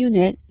that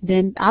unit,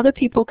 then other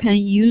people can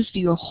use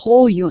your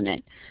whole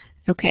unit,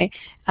 okay,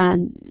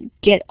 and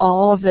get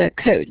all of the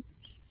code.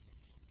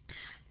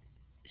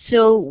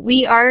 So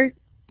we are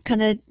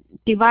kind of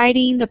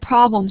dividing the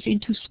problems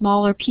into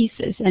smaller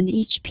pieces, and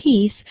each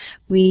piece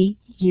we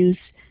use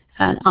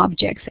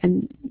objects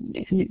and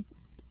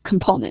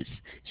components.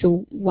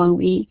 So when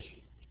we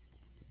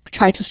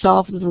try to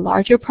solve the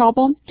larger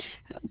problem,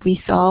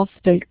 we solve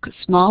the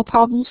small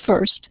problems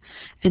first,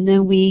 and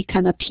then we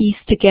kind of piece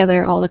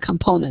together all the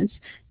components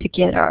to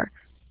get our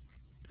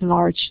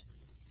large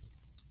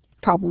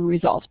problem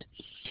resolved.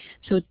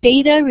 So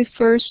data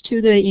refers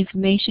to the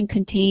information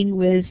contained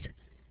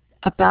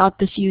about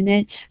this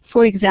unit.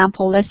 For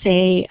example, let's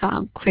say,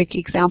 quick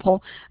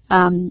example,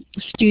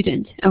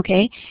 student,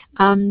 okay?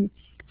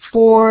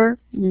 For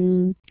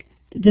the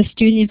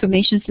student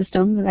information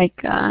system, like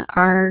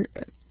our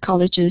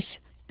college's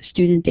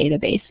student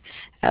database,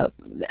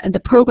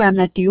 the program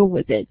that deal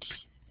with it,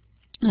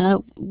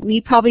 we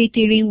probably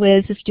dealing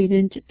with the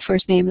student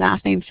first name,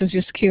 last name,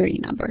 social security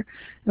number.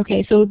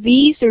 Okay, so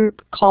these are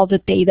called the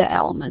data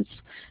elements.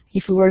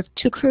 If we were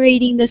to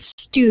creating the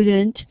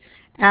student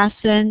as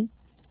an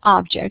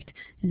object,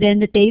 then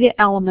the data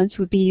elements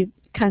would be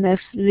kind of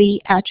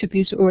the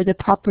attributes or the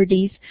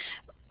properties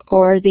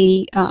or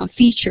the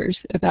features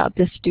about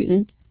the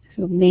student,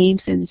 so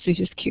names and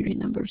social security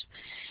numbers.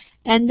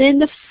 And then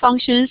the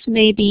functions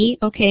may be,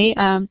 okay,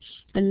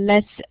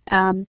 let's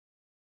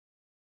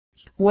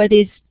what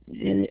is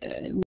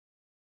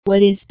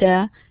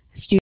the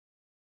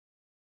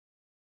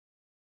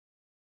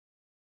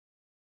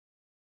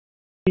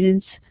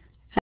student's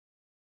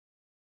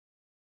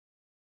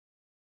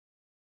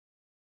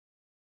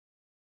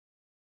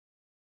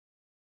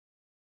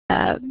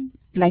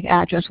like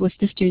address, what's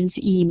the student's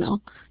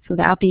email? So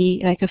that'll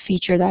be like a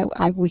feature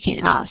that we can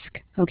ask.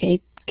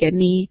 Okay, give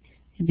me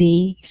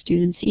the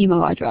student's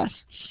email address.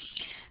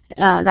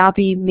 That'll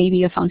be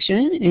maybe a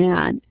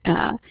function,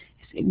 and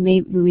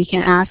maybe we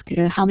can ask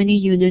how many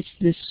units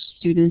the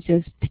students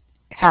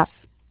have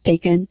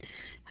taken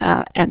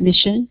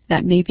admission.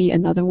 That may be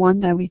another one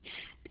that we,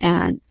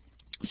 and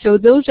so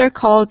those are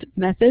called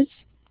methods.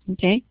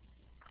 Okay.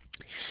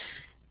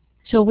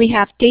 So we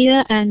have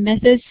data and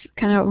methods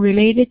kind of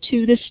related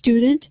to the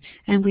student,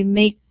 and we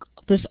make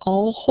this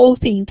whole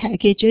thing,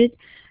 package it,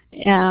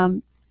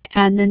 and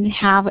then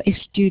have a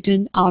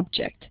student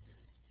object.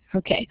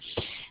 Okay.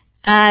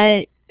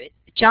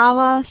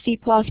 Java, C++,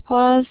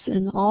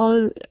 and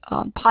all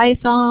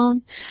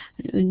Python,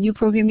 new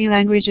programming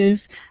languages,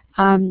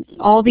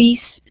 all these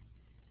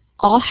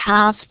all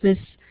have this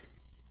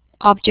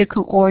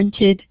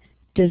object-oriented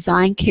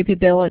design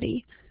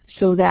capability,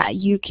 so that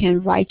you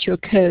can write your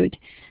code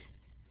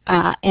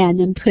and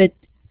then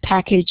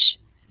package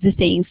the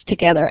things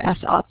together as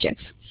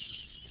objects.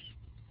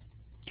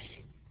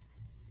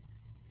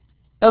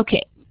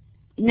 Okay,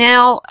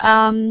 now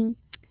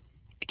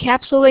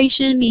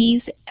encapsulation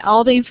means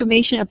all the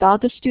information about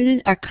the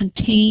student are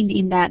contained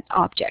in that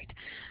object,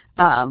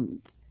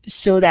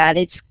 so that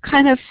it's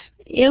kind of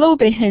a little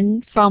bit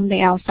hidden from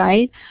the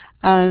outside.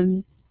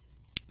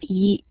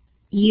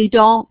 You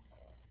don't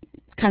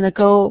kind of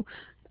go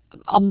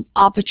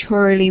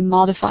arbitrarily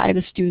modify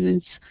the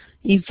student's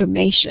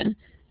information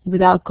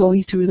without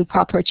going through the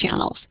proper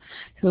channels.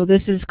 So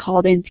this is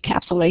called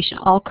encapsulation.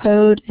 All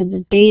code and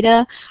the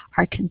data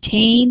are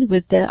contained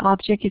with the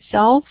object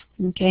itself,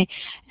 okay?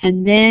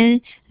 And then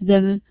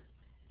the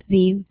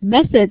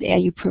method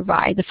that you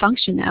provide, the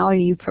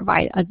functionality you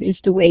provide, is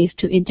the ways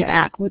to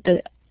interact with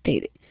the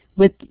data,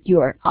 with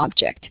your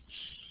object.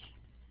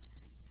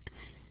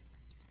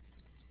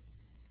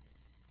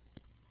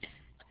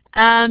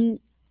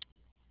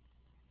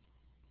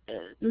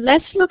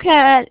 Let's look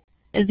at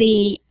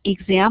the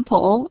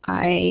example.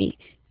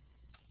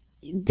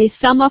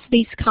 Some of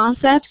these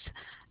concepts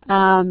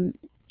I'm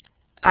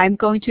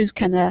going to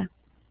kind of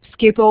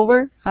skip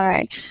over. All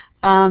right.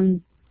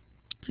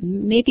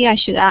 Maybe I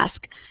should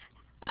ask.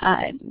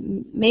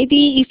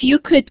 Maybe if you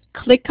could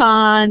click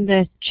on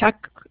the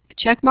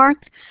check mark.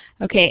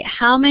 Okay.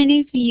 How many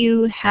of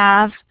you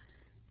have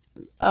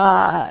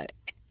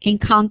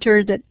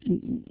encountered that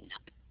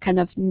kind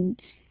of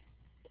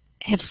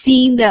have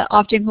seen the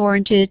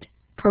object-oriented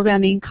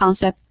programming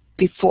concept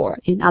before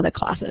in other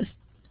classes?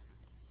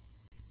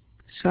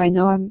 So I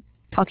know I'm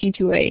talking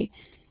to a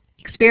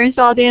experienced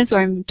audience, or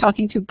I'm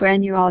talking to a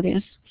brand new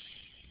audience.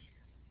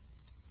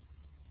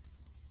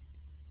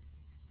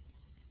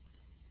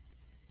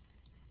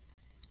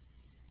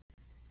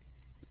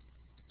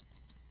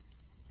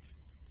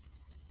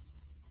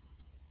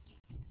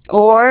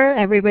 Or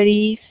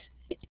everybody's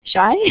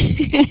shy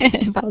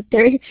about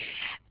their.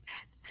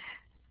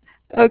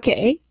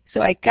 Okay,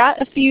 so I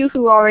got a few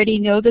who already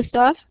know the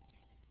stuff.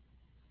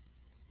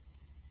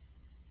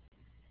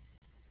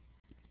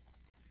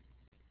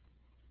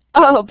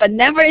 Oh, but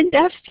never in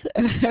depth.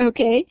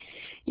 Okay,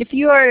 if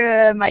you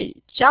are my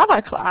Java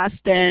class,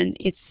 then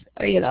it's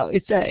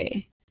it's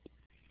a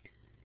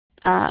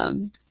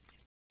then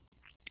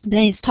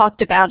it's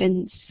talked about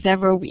in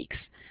several weeks.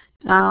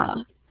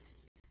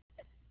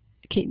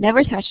 Okay,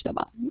 never touched them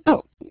up.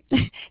 Oh,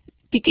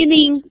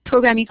 beginning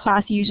programming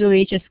class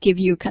usually just give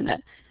you kind of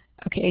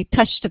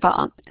touched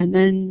upon, and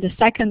then the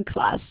second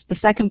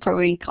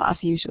programming class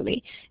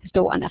usually is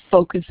the one that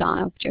focuses on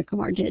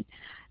object-oriented.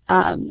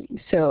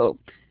 So.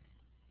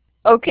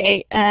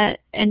 Okay,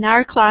 in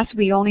our class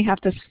we only have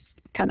this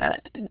kind of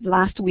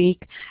last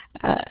week.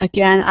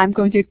 Again, I'm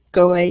going to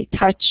go a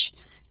touch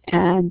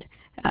and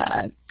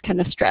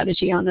kind of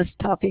strategy on this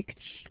topic,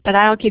 but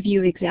I'll give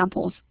you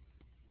examples.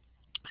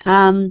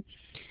 So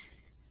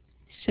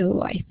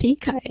I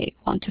think I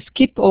want to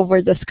skip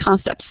over this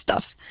concept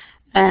stuff,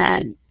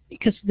 and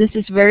because this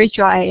is very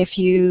dry. If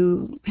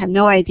you have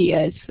no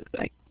idea,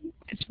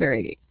 it's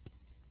very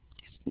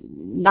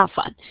not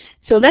fun.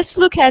 So let's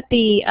look at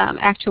the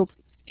actual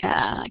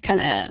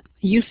kind of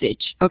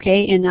usage,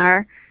 okay, in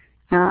our,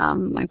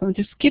 I'm going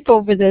to skip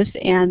over this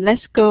and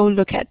let's go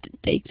look at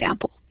the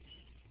example.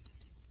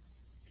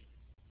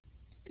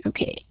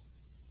 Okay,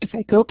 if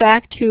I go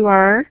back to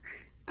our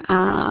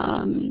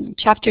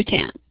chapter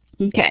 10,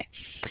 okay.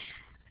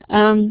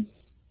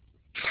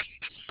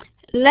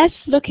 Let's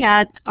look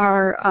at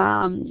our,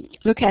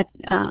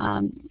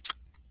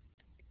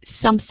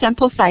 some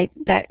sample site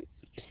that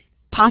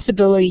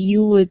possibility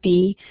you would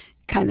be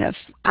kind of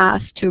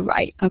asked to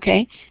write.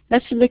 Okay,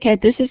 let's look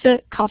at, this is a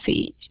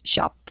coffee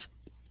shop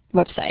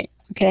website.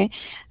 Okay,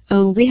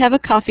 we have a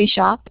coffee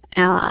shop,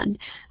 and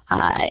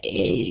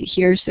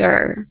here's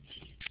our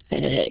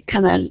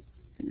kind of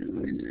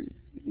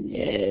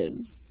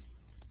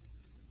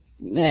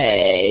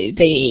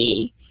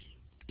the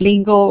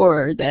lingo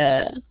or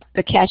the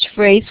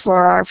catchphrase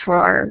for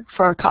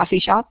our coffee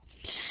shop,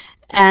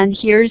 and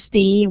here's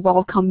the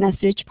welcome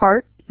message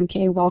part.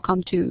 Okay,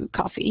 welcome to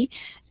coffee.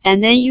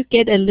 And then you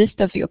get a list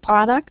of your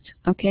product,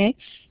 okay?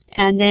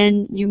 and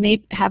then you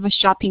may have a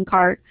shopping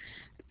cart,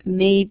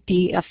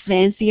 maybe a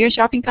fancier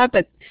shopping cart,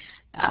 but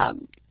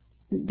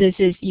this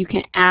is, you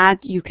can add,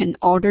 you can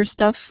order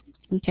stuff,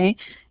 okay?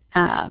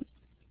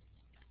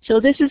 So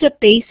this is a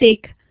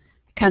basic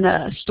kind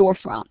of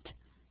storefront.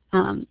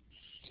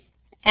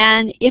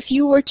 And if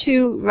you were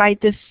to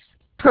write this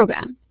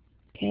program,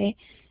 okay,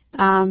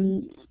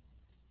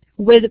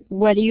 with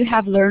what you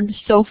have learned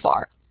so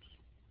far,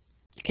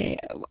 okay,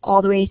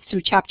 all the way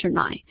through chapter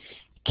 9,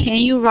 can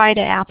you write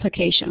an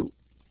application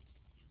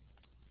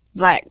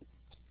like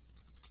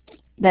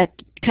that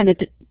kind of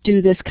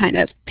do this kind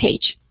of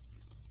page?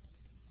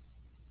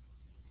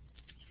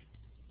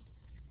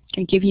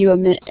 Can give you a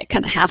minute,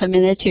 kind of half a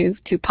minute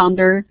to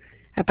ponder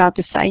about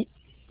the site.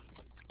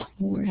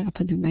 What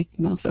happened to my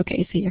mouse? Okay,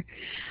 it's here.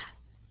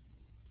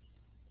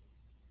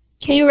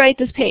 Can you write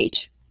this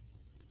page?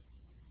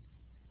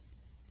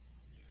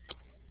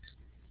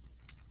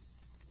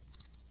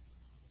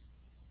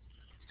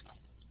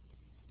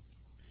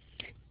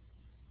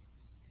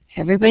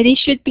 Everybody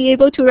should be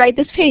able to write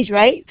this page,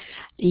 right?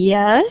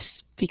 Yes,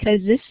 because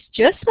this is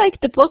just like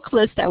the book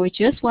list that we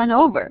just went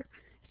over.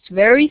 It's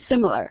very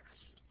similar.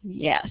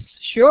 Yes,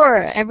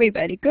 sure,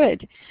 everybody,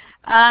 good.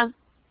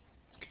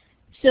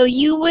 So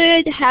you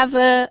would have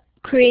a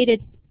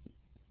created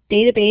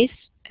database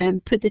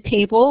and put the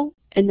table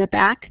in the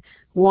back,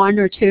 1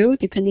 or 2,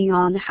 depending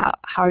on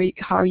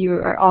how you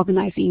are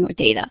organizing your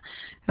data.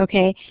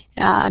 Okay,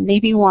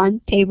 maybe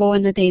 1 table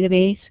in the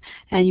database,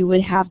 and you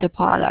would have the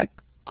product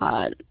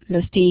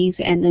listings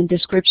and then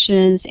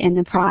descriptions and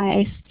the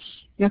price.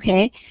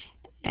 Okay,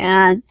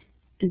 and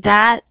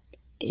that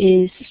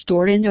is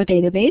stored in your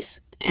database,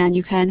 and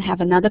you can have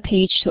another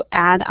page to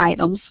add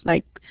items,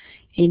 like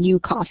a new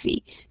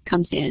coffee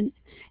comes in.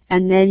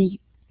 And then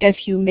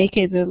if you make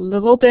it a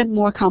little bit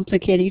more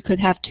complicated, you could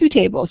have 2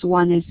 tables.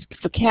 1 is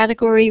for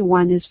category,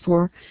 1 is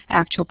for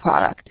actual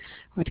product.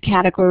 Or the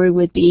category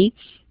would be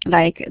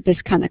like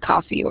this kind of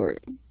coffee, or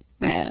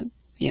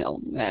you know,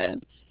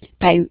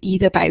 by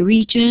either by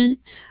region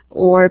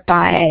or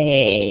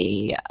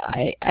by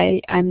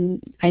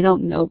I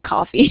don't know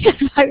coffee.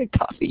 I'm a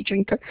coffee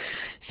drinker,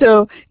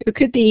 so it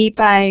could be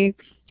by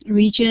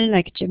region,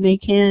 like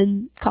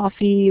Jamaican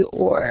coffee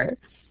or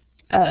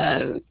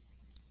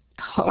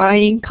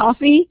Hawaiian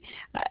coffee,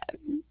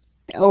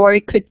 or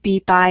it could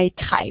be by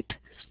type.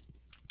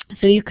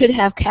 So you could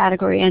have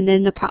category and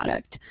then the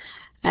product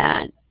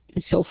and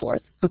so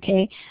forth.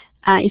 Okay.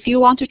 If you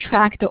want to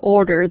track the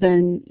order,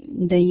 then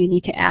you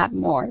need to add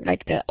more,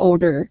 like the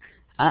order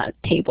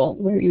table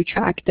where you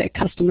track the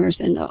customers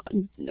and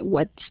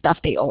what stuff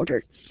they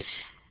ordered.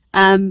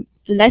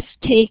 Let's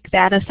take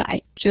that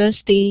aside,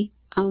 just the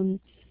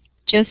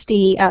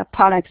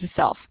product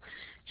itself.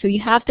 So you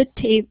have the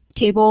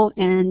table,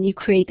 and you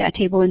create that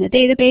table in the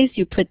database.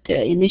 You put the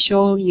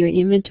initial, your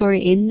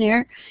inventory in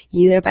there,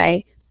 either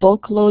by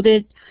bulk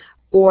loaded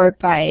or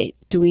by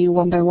doing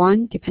 1 by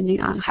 1,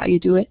 depending on how you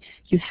do it.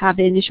 You have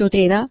the initial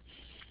data.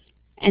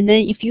 And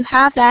then if you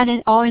have that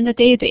all in the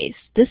database,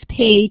 this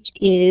page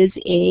is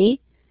a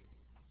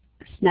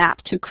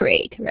snap to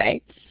create,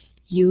 right?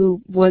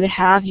 You would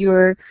have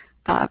your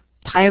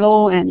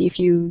title, and if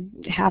you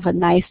have a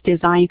nice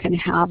design, you can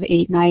have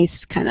a nice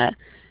kind of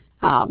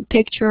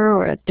picture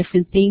or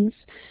different things.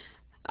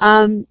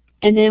 And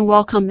then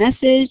welcome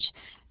message.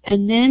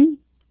 And then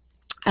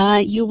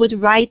you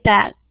would write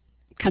that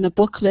kind of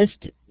book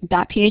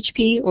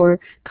list.php or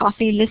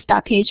coffee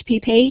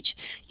list.php page.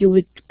 You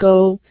would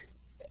go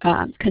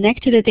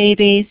connect to the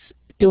database,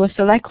 do a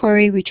select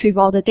query, retrieve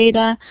all the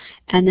data,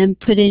 and then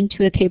put it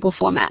into a table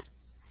format.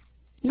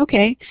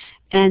 Okay,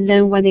 and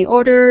then when they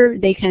order,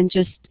 they can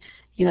just,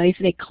 you know, if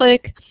they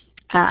click,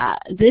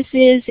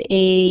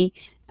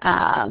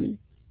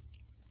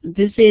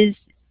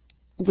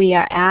 we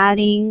are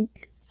adding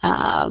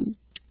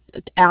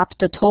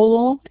the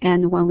total,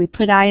 and when we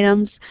put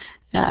items,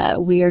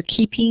 we are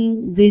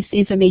keeping this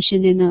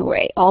information in an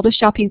array. All the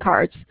shopping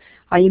carts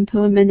are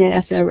implemented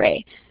as an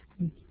array.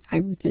 I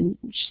wouldn't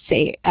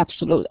say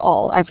absolute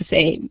all. I would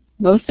say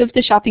most of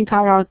the shopping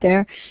cart out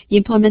there,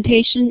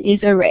 implementation is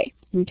array.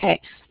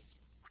 Okay.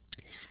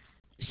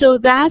 So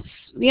that's,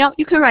 yeah,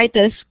 you can write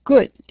this.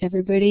 Good.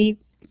 Everybody,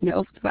 you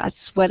know, that's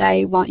what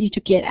I want you to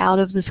get out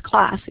of this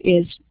class,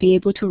 is be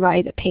able to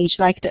write a page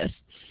like this,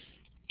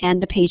 and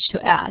the page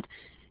to add,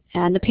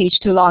 and the page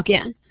to log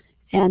in.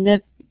 And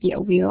the, you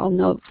know, we all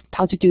know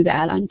how to do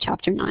that on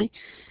chapter 9.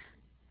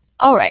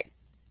 All right.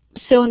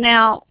 So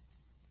now,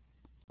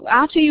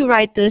 after you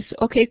write this,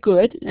 okay,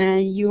 good,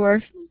 and you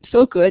are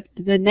so good,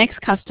 the next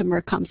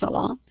customer comes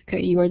along.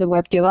 Okay, you are the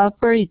web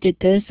developer, you did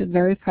this,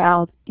 very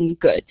proud, and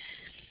good.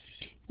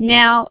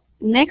 Now,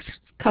 next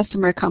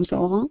customer comes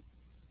along.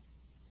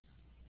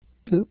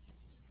 Oop.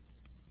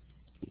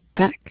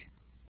 Back.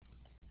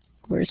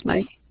 Where's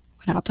my,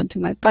 what happened to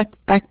my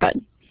back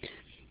button?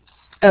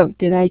 Oh,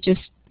 did I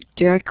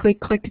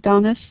click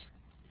on this?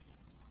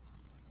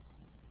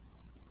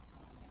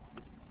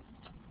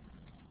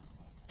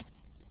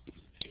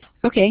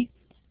 Okay.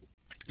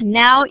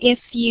 Now if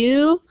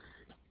you,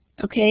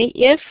 okay,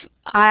 if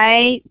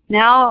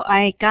now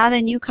I got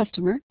a new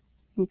customer,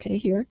 okay,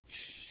 here,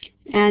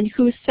 and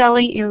who's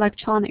selling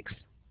electronics.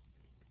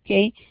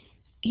 Okay,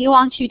 he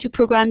wants you to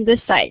program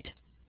this site.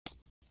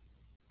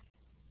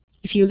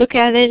 If you look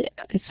at it,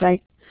 it's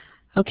like,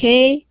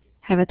 okay,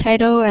 have a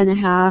title and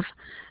have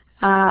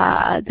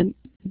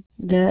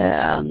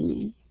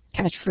the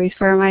catchphrase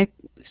for my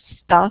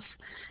stuff,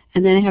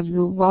 and then I have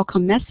the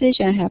welcome message,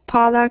 and I have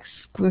products,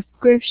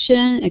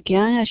 description,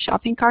 again a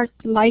shopping cart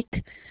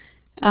like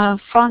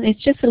font.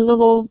 It's just a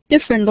little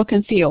different look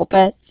and feel,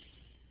 but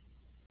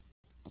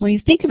when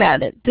you think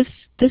about it, this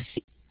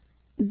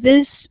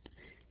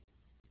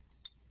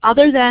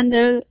other than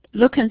the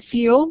look and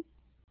feel,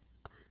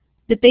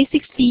 the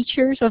basic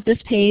features of this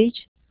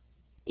page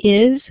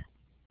is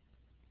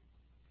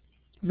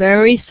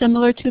very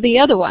similar to the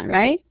other one,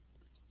 right?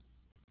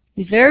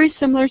 It's very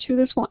similar to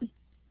this one.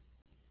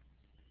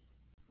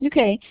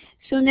 Okay,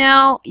 so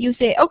now you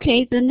say,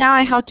 okay, then now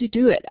I have to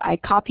do it. I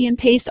copy and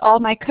paste all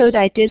my code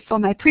I did for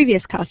my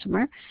previous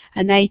customer,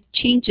 and I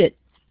change it,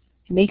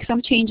 make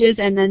some changes,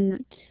 and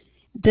then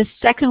the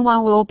second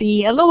one will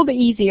be a little bit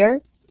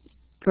easier,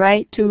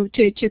 right, to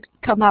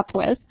come up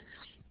with.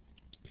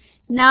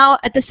 Now,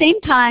 at the same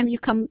time,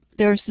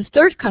 there's this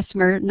third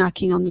customer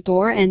knocking on the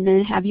door, and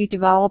then have you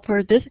develop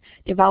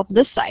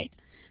this site.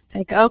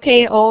 Like,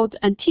 okay, old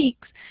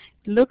antiques,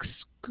 looks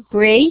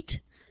great,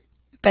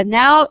 but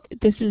now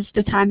this is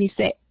the time you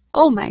say,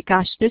 oh my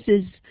gosh, this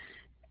is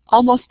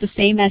almost the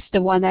same as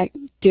the one I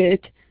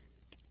did,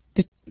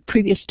 the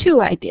previous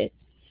two I did.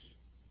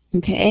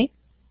 Okay.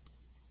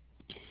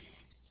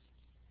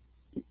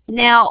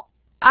 Now,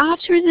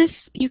 after this,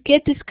 you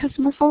get this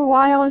customer for a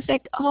while. It's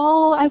like,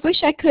 oh, I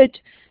wish I could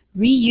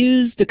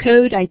reuse the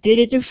code I did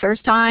it the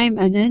first time,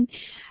 and then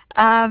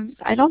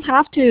I don't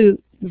have to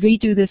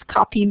redo this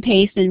copy and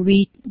paste and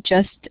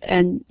readjust,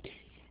 and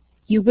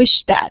you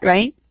wish that,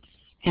 right?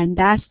 And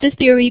that's the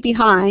theory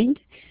behind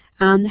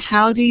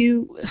how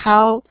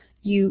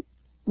you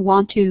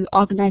want to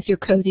organize your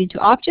code into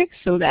objects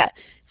so that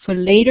for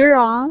later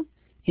on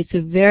it's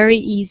a very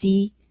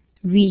easy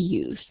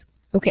reuse.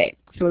 Okay,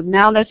 so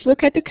now let's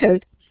look at the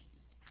code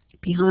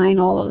behind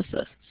all of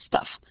this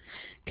stuff.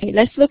 Okay,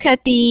 let's look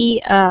at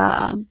the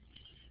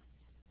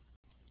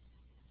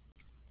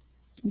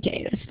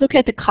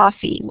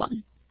coffee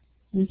one.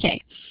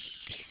 Okay,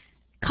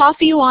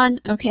 coffee one.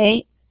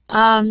 Okay,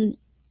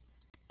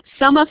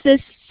 some of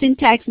this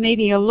syntax may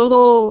be a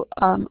little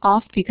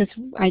off because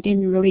I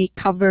didn't really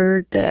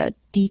cover the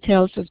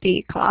details of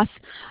the class,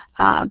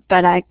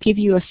 but I give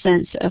you a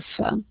sense of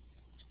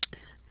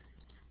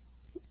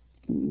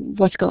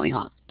what's going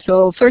on.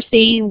 So first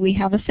thing, we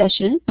have a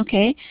session,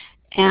 okay,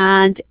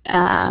 and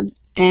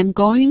I'm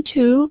going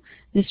to,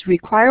 this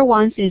require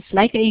once is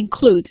like an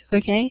include,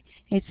 okay,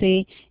 it's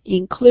a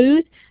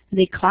include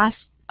the class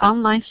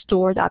online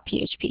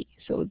store.php.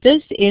 So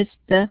this is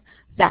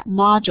that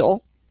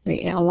module,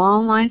 the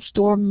online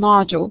store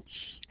module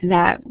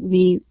that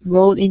we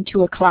wrote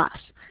into a class.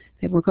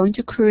 And we're going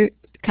to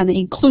kind of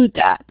include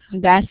that.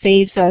 That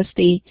saves us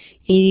the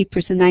 80%,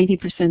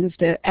 90% of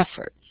the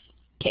effort.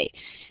 Okay,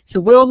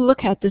 so we'll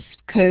look at this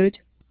code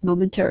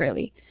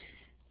momentarily.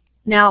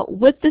 Now,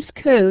 with this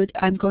code,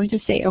 I'm going to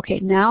say, okay,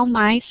 now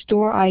my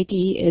store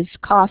ID is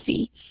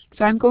coffee.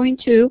 So I'm going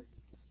to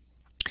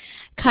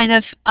kind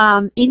of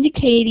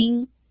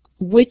indicating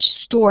which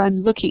store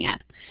I'm looking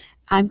at.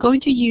 I'm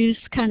going to use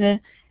kind of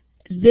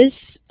this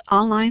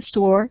online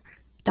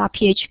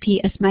store.php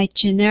as my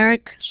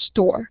generic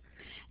store.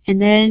 And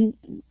then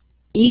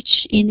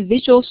each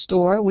individual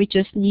store, we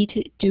just need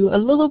to do a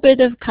little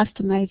bit of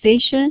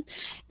customization,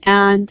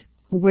 and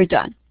we're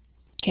done.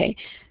 Okay,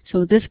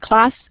 so this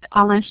class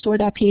online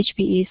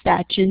store.php is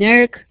that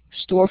generic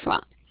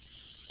storefront.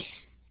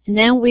 And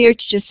then we're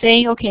just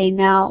saying, okay,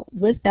 now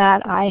with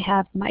that, I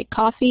have my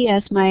coffee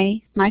as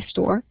my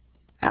store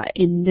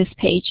in this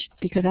page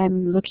because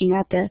I'm looking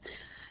at the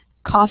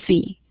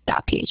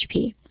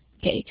coffee.php.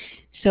 Okay,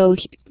 so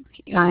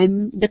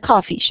I'm the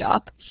coffee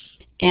shop,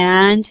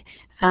 and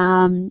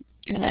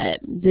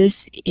this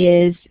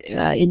is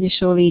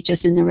initially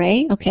just an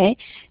array. Okay,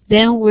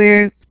 then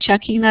we're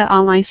checking the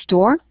online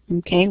store.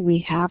 Okay,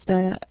 we have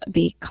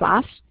the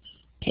class.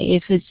 Okay,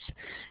 if it's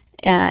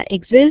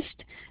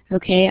exist,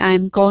 okay,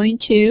 I'm going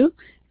to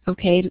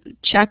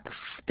check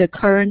the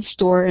current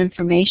store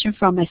information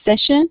from a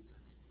session.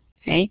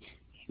 Okay,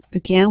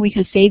 again, we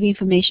can save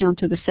information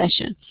onto the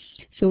session,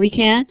 so we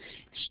can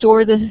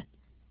store the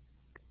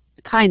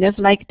kind of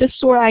like the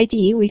store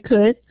ID we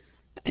could,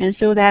 and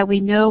so that we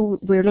know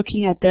we're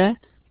looking at the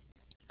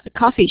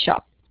coffee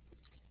shop.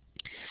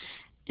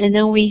 And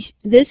then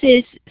this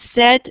is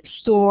set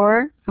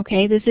store.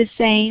 Okay, this is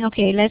saying,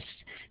 okay, let's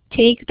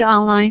take the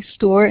online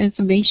store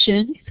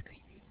information,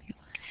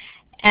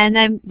 and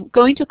I'm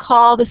going to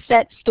call the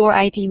set store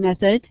ID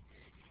method,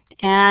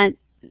 and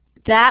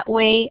that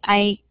way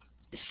I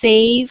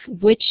save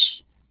which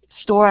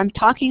store I'm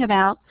talking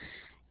about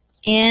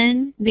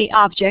in the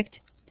object,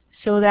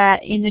 so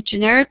that in the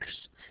generic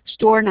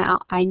store now,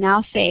 I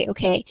now say,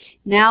 okay,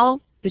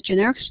 now the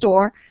generic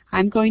store,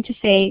 I'm going to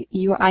say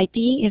your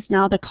ID is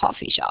now the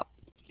coffee shop.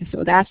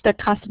 So that's the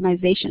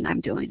customization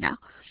I'm doing now.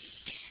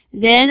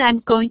 Then I'm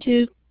going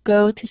to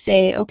go to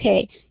say,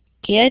 okay,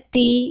 get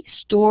the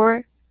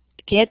store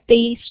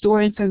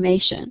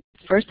information.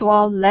 First of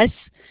all, let's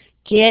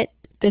get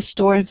the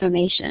store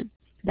information.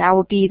 That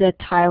will be the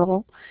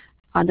title,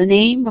 the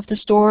name of the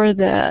store,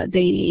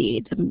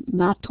 the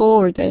motto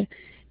or the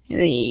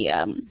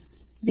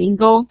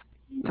lingo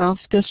of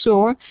the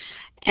store,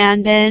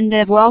 and then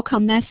the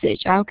welcome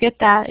message. I'll get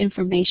that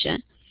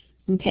information,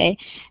 okay,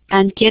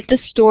 and get the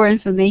store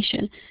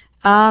information.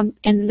 And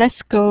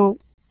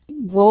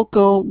we'll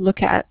go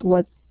look at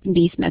what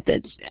these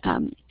methods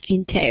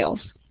entails.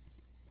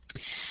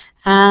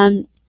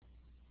 And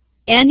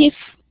if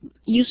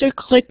user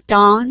clicked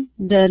on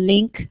the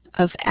link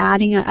of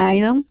adding an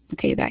item,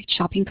 okay, that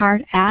shopping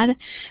cart add,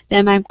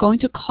 then I'm going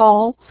to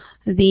call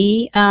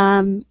the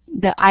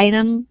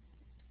item,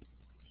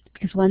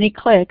 because when they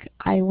click,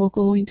 I will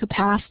going to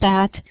pass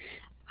that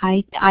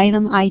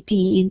item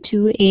ID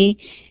into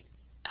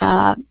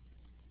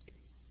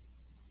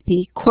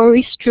the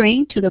query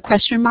string to the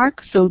question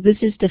mark. So this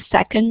is the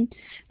second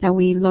that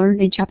we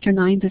learned in chapter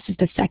 9. This is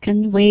the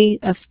second way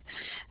of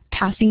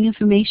passing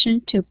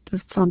information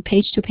from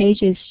page to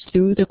page is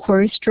through the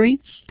query string.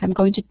 I'm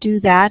going to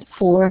do that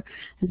for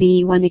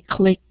when they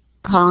click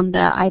on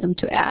the item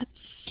to add.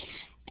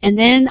 And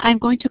then I'm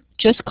going to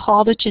just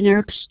call the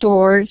generic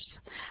stores,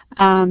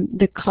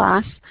 the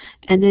class,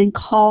 and then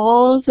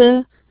call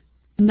the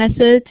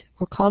method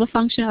or call the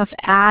function of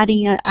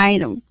adding an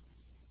item.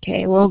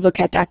 Okay, we'll look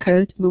at that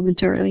code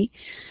momentarily.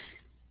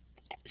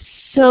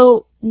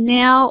 So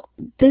now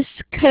this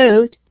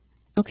code,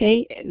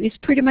 okay, is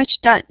pretty much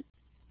done.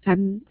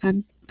 I'm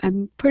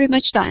pretty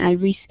much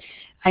done.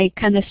 I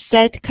kind of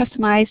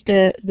customized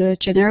the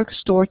generic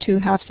store to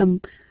have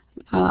some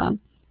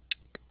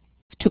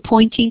to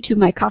pointing to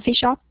my coffee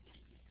shop.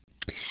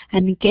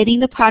 I'm getting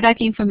the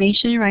product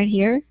information right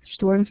here,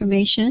 store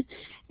information,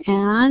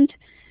 and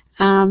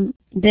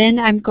then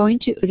I'm going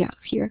to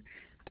here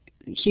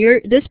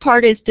this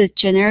part is the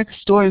generic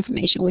store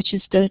information, which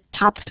is the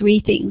top 3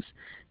 things.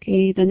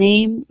 Okay, the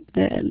name,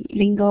 the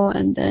lingo,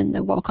 and then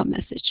the welcome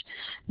message.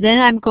 Then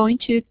I'm going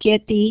to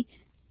get the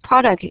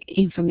product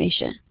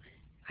information.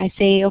 I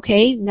say,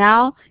 okay,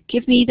 now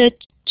give me the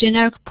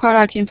generic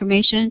product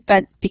information,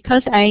 but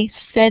because I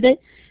set it,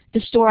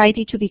 the store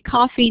ID to be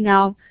coffee,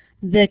 now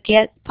the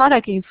get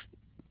product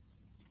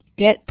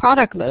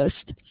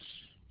list.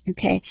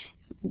 Okay,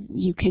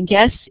 you can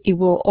guess it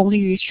will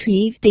only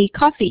retrieve the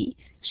coffee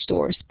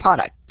store's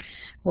product.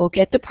 We'll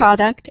get the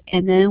product,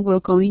 and then we're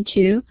going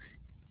to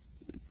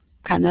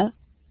kind of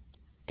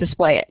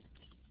display it.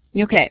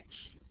 Okay.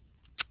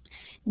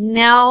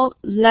 Now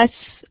let's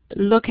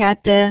look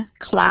at the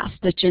class,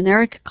 the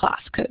generic class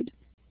code.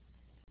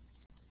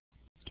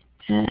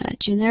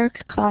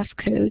 Generic class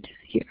code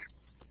here.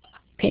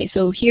 Okay,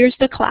 so here's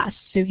the class.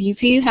 So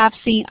if you have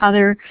seen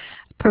other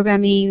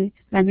programming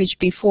language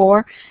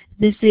before,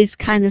 this is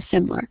kind of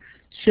similar.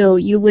 So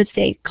you would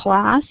say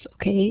class,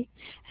 okay,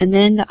 and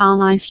then the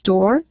online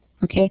store,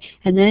 okay,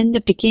 and then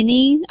the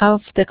beginning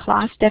of the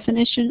class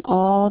definition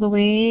all the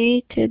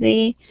way to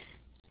the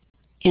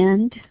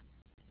end.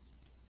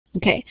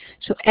 Okay,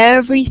 so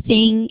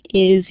everything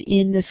is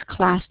in this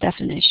class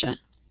definition.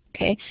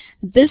 Okay,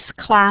 this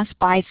class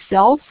by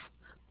itself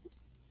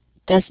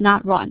does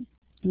not run.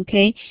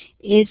 Okay,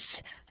 it's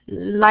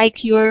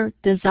like your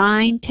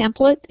design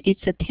template.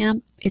 It's a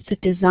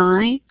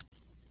design.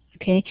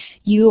 Okay,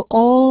 you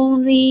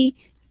only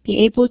be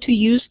able to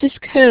use this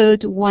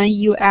code when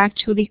you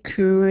actually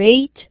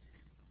create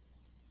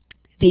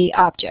the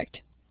object.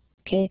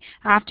 Okay,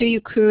 after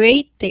you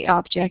create the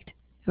object,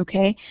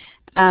 okay,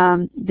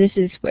 this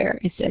is where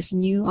it says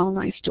new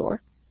online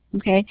store.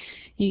 Okay,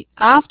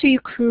 after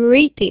you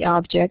create the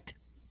object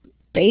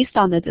based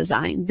on the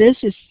design, this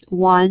is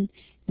one.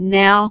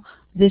 Now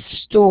this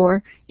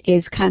store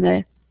is kind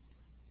of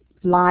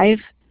live,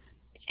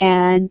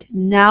 and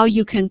now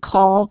you can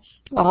call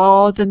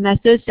all the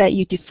methods that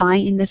you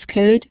define in this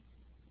code,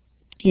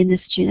 in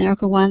this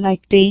generic one,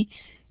 like we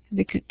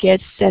could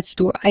get set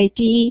store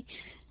ID,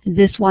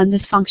 this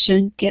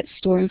function get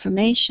store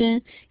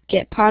information,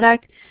 get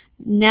product.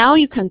 Now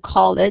you can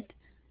call it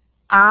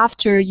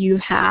after you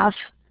have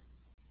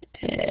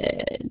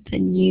the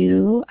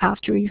new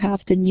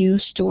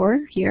store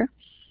here.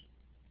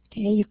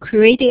 Okay, you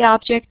create the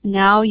object,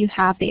 now you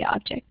have the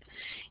object.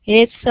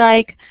 It's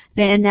like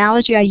the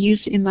analogy I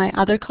used in my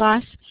other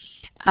class.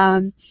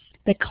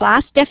 The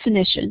class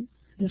definition,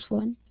 this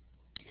one,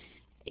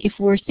 if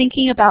we're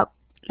thinking about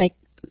like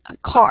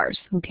cars,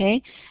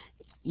 okay,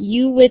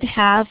 you would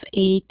have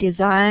a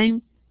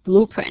design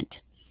blueprint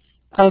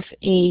of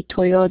a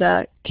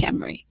Toyota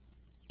Camry.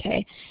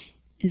 Okay,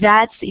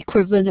 that's the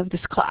equivalent of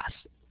this class.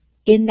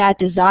 In that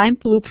design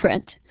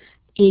blueprint,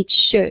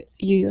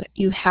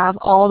 you have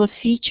all the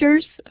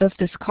features of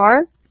this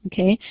car,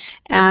 okay,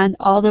 and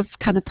all the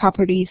kind of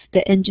properties,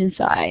 the engine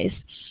size,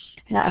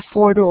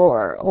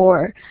 4-door,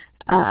 or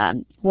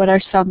what are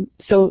some?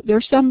 So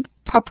there's some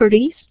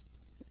properties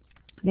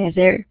that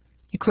they're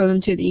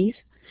equivalent to these.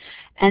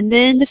 And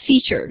then the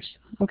features,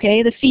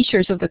 okay, the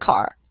features of the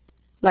car.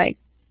 Like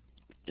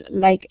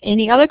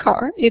any other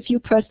car, if you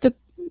press the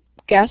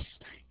gas,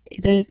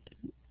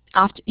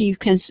 after you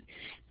can,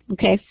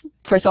 okay,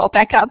 first of all,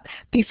 back up.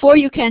 Before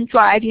you can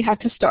drive, you have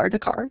to start the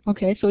car.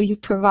 Okay, so you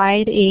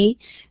provide a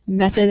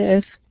method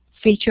of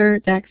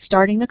feature that's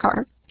starting the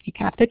car. You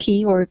tap the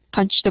key or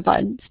punch the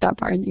button, start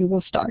button, it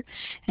will start.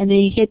 And then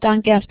you hit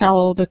down gas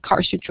pedal, the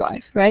car should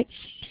drive, right?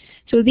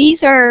 So these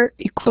are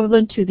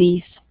equivalent to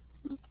these.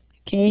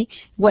 Okay,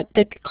 what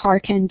the car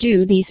can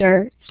do, these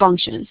are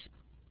functions.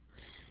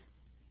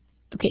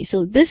 Okay,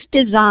 so this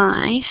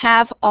design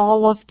have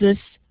all of this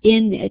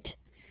in it,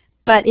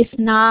 but it's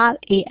not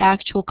an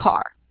actual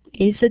car.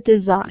 It's a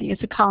design,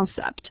 it's a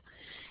concept.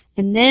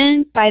 And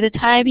then by the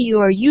time you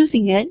are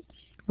using it,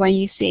 when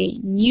you say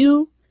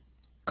new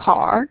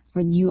car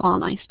or new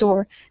online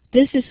store,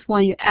 this is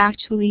when you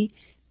actually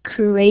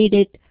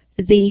created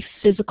the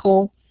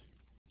physical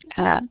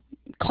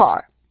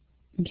car.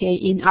 Okay,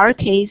 in our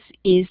case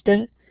is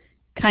the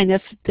kind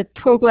of the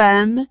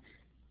program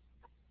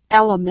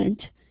element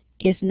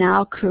is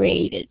now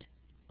created.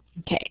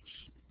 Okay,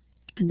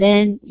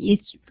 then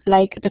it's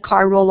like the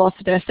car roll off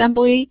the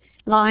assembly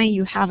line,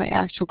 you have an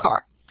actual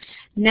car.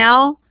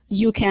 Now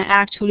you can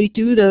actually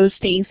do those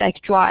things like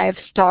drive,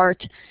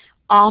 start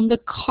on the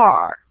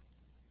car,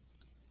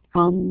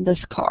 on this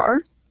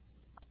car.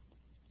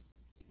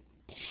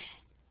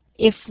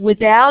 If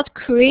without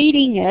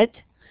creating it,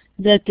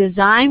 the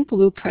design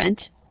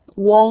blueprint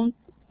won't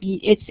be,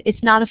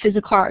 it's not a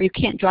physical car, you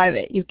can't drive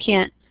it, you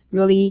can't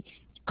really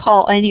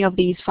call any of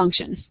these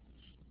functions.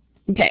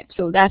 Okay,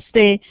 so that's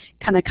the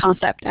kind of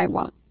concept I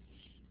want,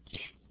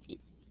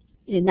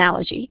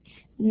 analogy.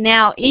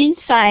 Now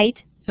inside,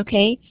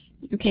 okay,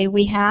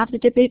 we have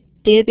the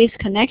database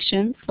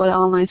connection for the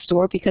online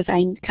store because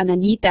I kind of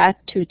need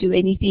that to do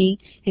anything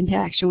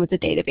interaction with the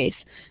database.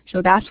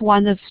 So that's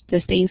one of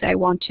the things I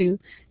want to,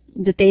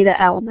 the data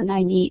element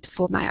I need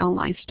for my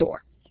online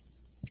store.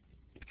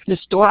 The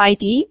store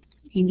ID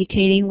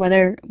indicating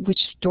which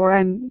store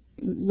I'm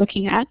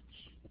looking at.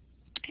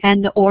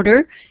 And the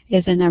order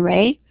is an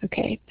array.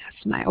 Okay,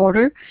 that's my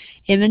order.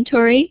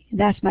 Inventory,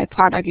 that's my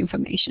product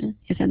information,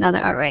 is another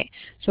array.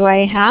 So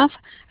I have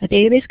a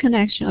database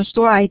connection, a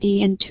store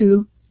ID, and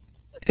two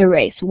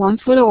arrays, one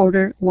for the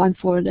order, one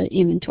for the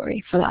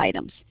inventory for the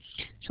items.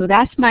 So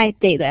that's my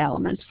data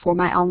elements for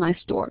my online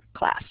store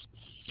class.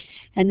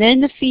 And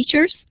then the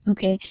features,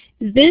 okay,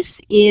 this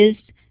is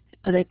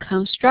the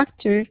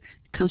constructor,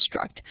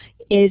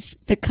 is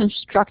the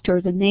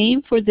constructor. The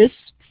name for this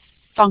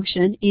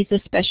function is a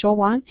special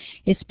one.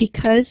 It's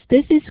because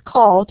this is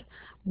called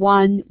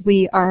when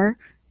we are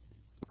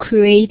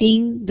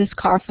creating this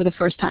car for the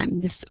first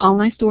time, this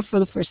online store for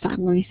the first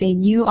time. When we say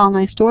new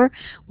online store,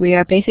 we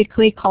are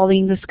basically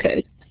calling this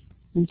code.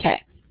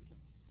 Okay.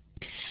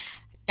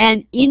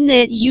 And in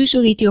it,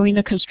 usually during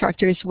the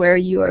constructor is where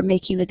you are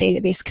making the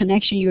database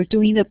connection. You're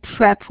doing the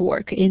prep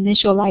work,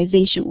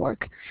 initialization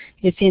work.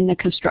 It's in the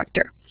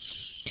constructor.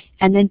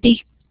 And then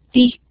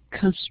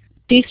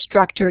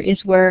destructor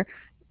is where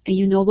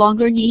you no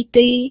longer need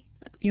the,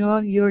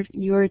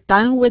 you're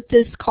done with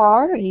this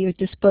car, you're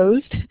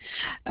disposed.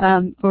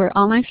 Or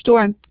online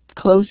store, I'm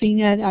closing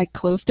it, I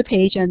close the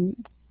page and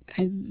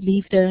I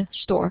leave the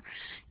store.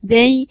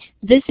 Then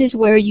this is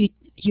where you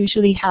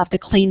usually have the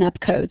cleanup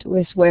code,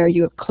 where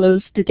you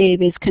close the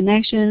database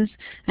connections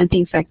and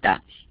things like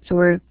that. So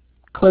we're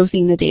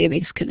closing the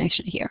database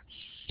connection here.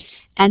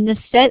 And the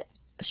set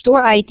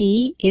store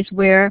ID is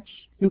where,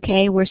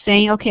 okay, we're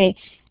saying, okay,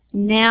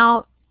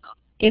 now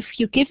if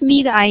you give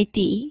me the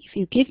ID, if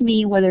you give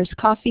me whether it's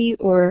coffee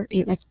or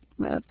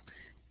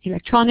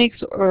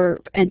electronics or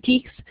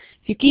antiques,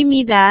 if you give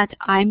me that,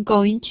 I'm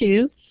going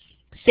to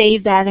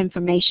save that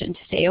information to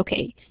say,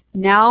 okay,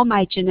 now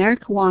my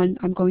generic one,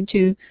 I'm going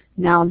to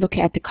now look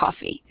at the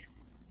coffee.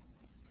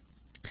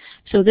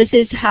 So this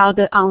is how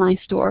the online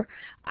store,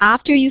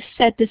 after you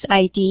set this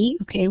ID,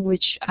 okay,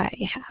 which I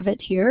have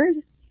it here,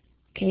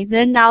 okay,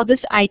 then now this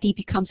ID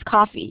becomes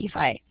coffee. If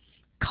I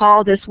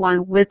call this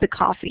one with the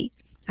coffee,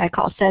 I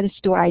call set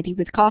store ID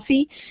with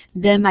coffee,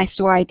 then my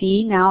store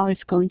ID now is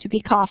going to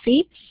be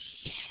coffee.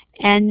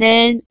 And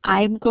then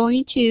I'm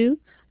going to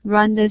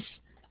run this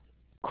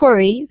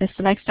query, the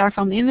select star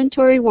from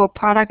inventory or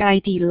product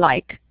ID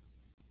like.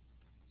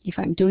 If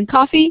I'm doing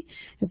coffee,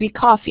 it'll be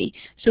coffee.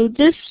 So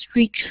this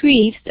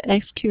retrieves, the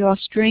SQL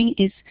string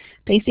is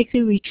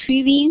basically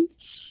retrieving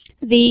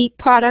the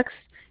products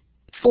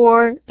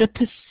for the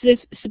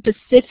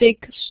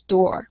specific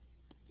store.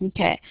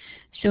 Okay,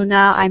 so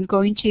now I'm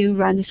going to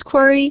run this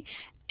query,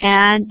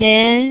 and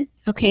then,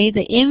 okay,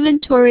 the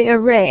inventory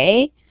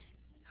array,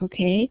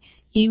 okay,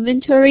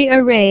 inventory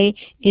array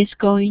is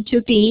going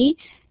to be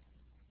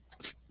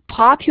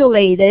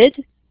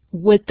populated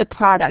with the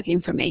product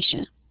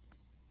information.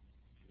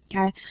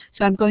 Okay,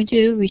 so I'm going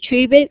to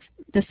retrieve it,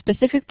 the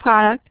specific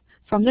product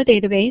from the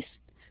database.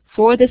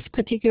 For this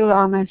particular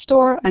online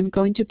store, I'm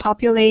going to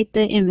populate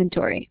the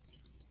inventory.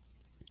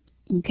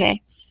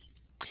 Okay.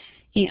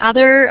 In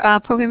other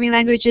programming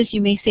languages,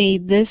 you may say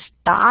this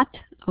dot,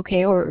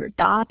 okay, or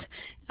dot.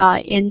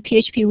 In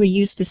PHP, we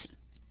use this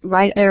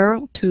right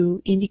arrow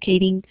to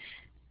indicating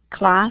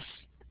class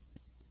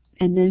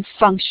and then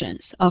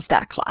functions of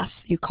that class.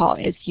 You call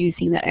it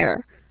using the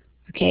arrow.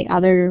 Okay,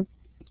 other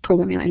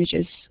programming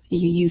languages,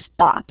 you use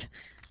dot.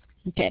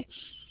 Okay.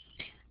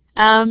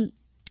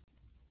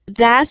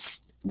 That's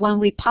when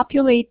we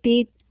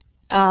populated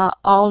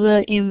all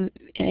the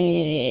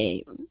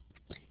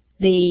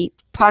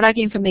product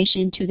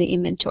information to the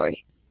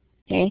inventory.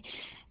 Okay,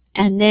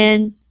 and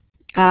then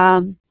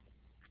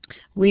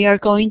we are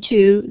going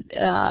to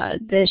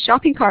the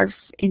shopping cart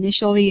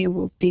initially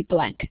will be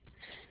blank.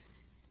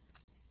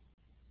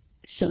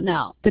 So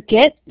now the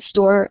get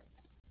store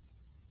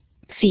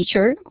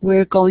feature,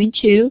 we're going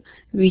to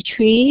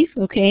retrieve,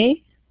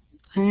 okay,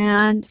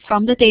 and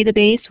from the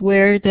database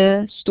where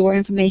the store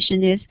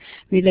information is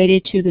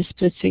related to the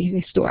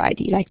specific store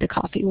ID, like the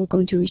coffee. We're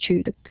going to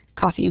retrieve the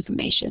coffee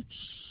information.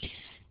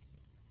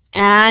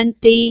 And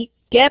the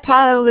get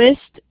product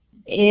list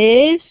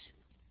is,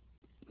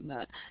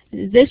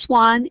 this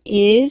one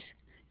is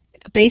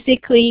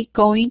basically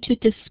going to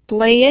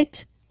display it.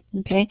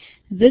 Okay,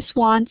 this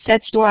one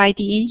set store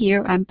ID in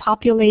here. I'm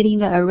populating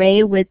the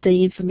array with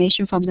the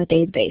information from the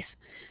database,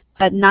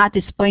 but not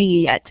displaying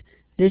it yet.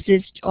 This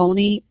is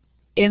only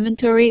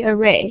inventory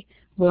array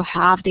will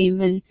have the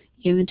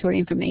inventory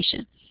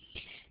information.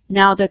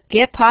 Now the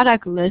get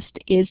product list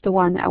is the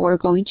one that we're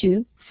going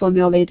to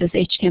formulate this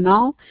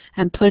HTML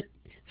and put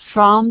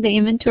from the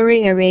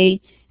inventory array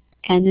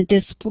and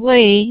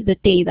display the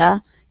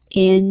data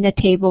in the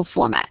table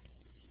format.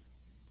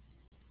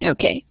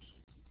 Okay.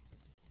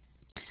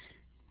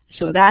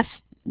 So that's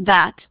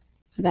the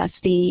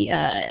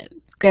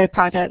get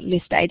product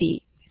list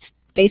ID. It's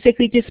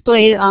basically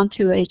displayed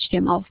onto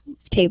HTML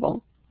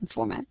table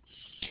format.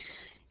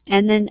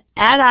 And then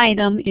add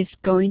item is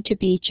going to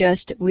be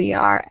just we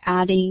are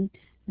adding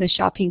the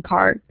shopping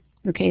cart,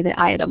 okay, the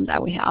item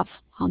that we have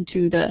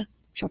onto the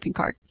shopping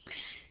cart.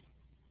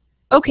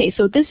 Okay,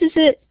 so this is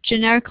a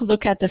generic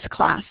look at this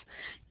class.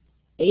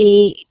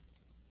 It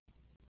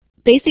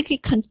basically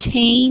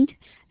contained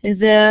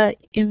the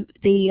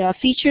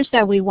features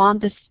that we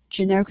want this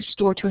generic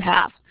store to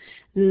have.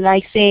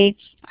 Like say,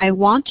 I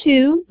want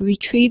to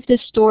retrieve the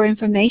store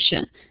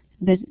information.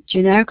 The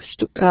generic,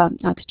 not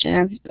the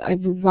generic, I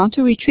want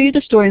to retrieve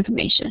the store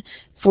information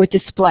for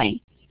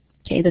display.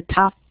 Okay, the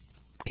top,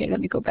 okay,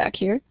 let me go back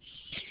here.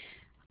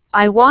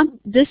 I want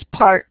this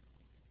part,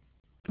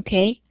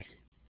 okay,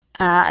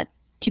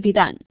 to be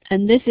done.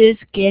 And this is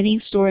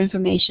getting store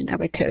information that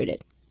we coded.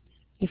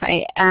 If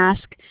I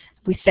ask,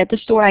 we set the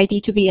store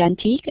ID to be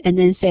antique and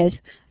then says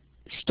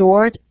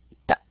stored,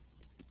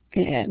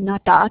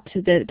 not dot,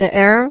 the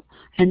arrow,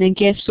 and then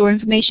get store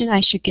information,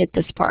 I should get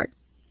this part.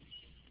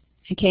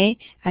 Okay,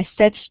 I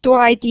set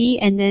store ID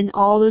and then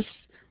all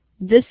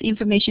this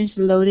information is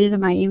loaded in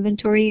my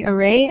inventory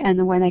array,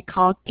 and when I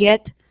call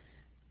get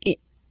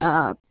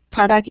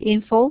product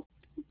info,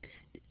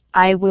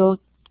 I will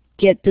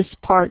get this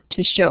part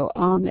to show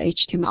on the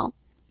HTML.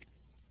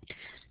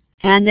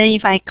 And then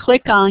if I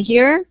click on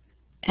here,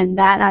 and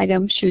that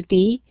item should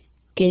be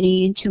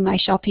getting into my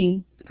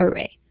shopping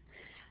array.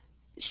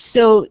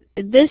 So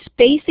this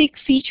basic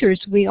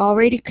features we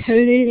already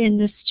coded in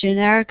this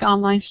generic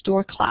online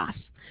store class.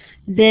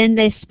 Then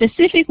the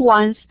specific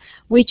ones,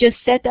 we just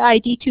set the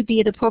ID to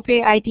be the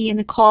appropriate ID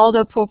and call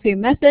the appropriate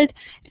method,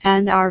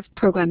 and our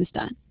program is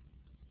done.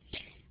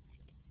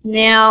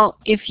 Now,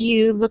 if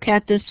you look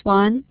at this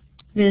one,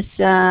 this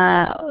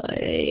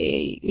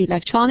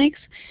electronics,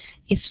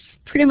 it's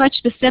pretty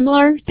much the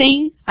similar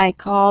thing. I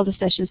call the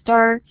session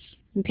start.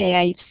 Okay,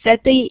 I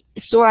set the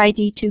store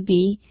ID to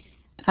be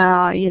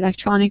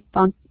electronic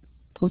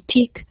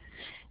boutique,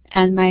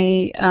 and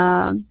my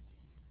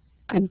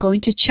I'm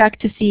going to check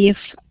to see if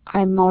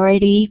I'm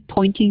already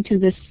pointing to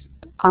this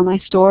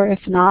online store.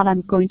 If not,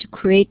 I'm going to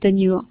create the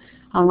new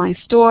online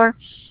store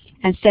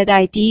and set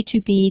ID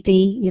to be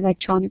the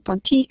electronic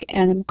boutique,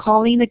 and I'm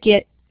calling the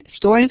get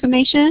store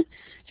information,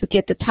 so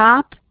get the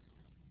top,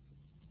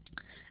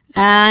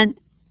 and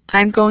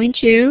I'm going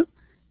to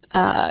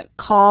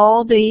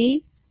call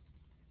the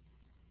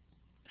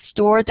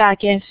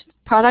store.get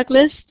product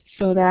list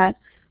so that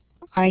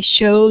I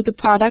show the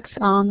products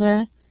on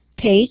the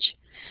page,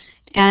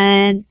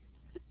 and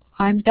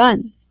I'm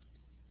done.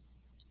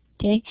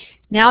 Okay.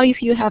 Now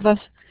if you have a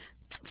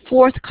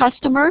fourth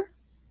customer,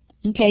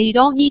 okay, you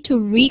don't need to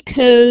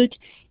recode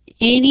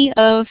any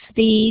of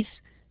these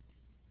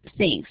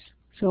things.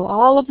 So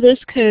all of this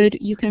code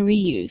you can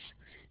reuse.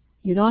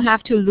 You don't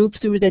have to loop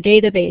through the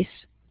database.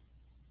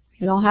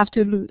 You don't have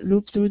to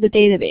loop through the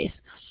database.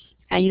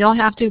 And you don't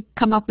have to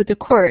come up with a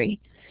query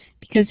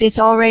because it's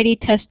already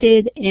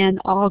tested and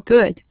all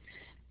good.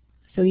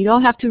 So you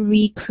don't have to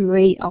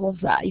recreate all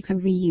of that. You can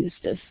reuse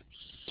this.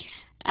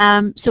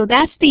 So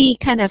that's the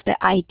kind of the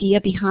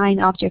idea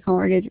behind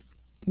object-oriented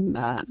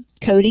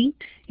coding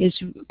is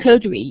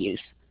code reuse.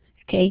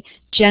 Okay,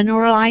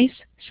 generalize,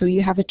 so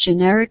you have a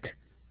generic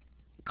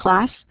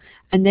class,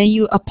 and then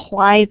you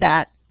apply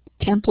that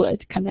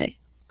template kind of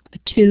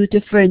two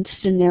different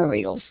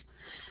scenarios.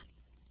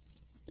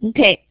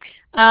 Okay,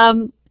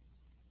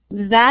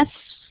 that's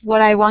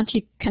what I want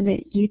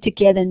you to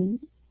get a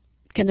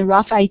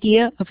rough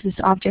idea of this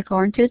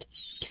object-oriented.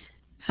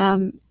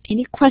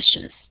 Any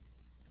questions?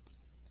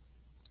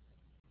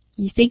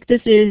 You think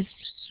this is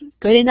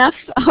good enough,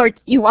 or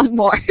you want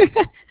more?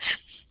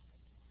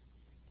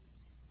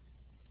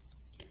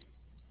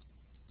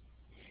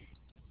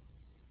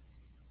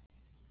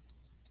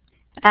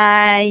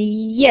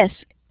 Yes.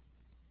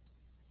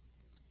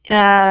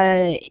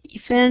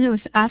 Ethan was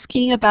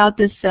asking about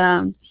this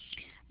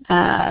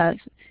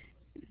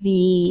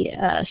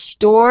the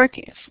store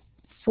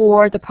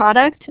for the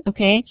product.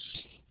 Okay.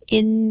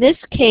 In this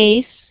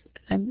case,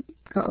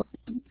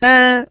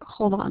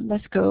 hold on.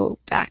 Let's go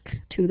back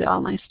to the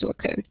online store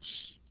code.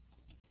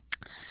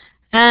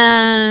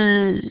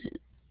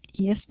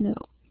 Yes, no.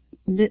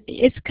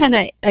 It's kind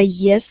of a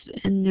yes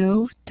and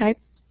no type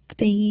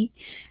thingy.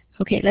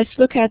 Okay, let's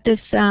look at this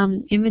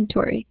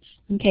inventory.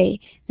 Okay,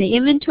 the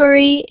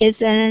inventory is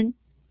an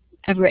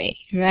array,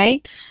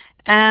 right?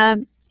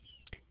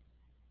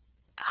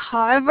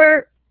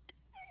 However,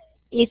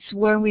 it's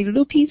when we're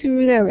looping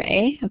through the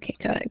array. Okay,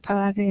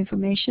 product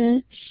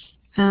information.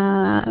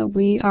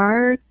 We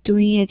are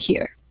doing it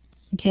here.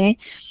 Okay,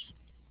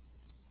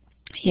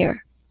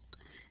 here.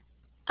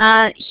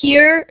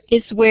 Here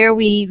is where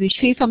we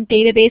retrieve from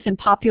database and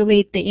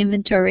populate the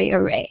inventory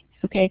array.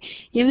 Okay,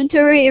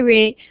 inventory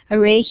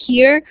array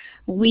here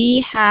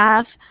we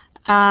have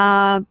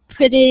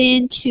put it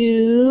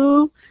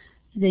into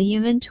the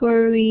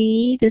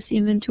inventory, this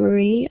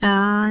inventory,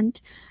 and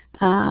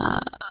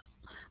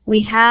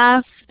we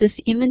have this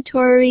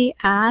inventory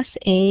as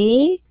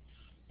a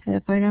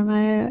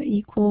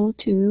equal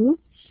to,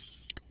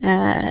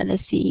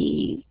 let's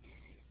see,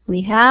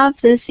 we have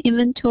this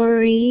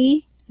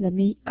inventory.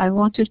 I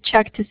want to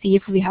check to see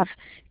if we have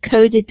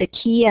coded the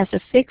key as a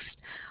fixed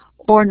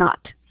or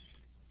not.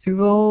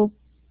 Row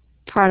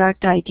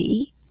product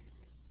ID,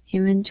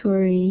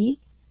 inventory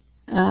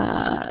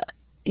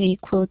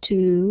equal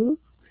to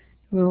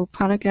row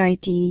product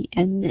ID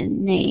and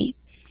then name.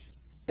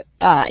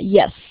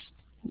 Yes,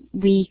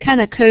 we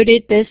kind of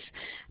coded this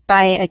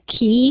by a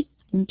key.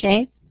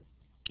 Okay,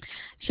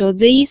 so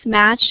these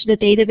match the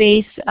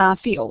database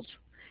fields.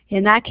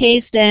 In that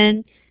case,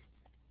 then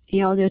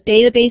your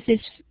database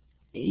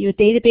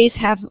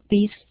have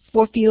these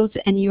 4 fields,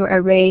 and your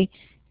array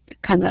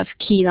kind of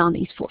keyed on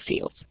these 4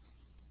 fields,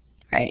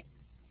 right?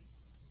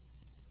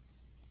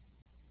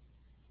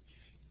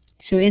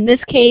 So in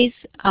this case,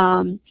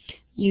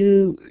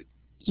 you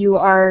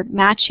are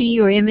matching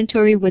your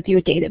inventory with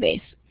your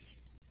database.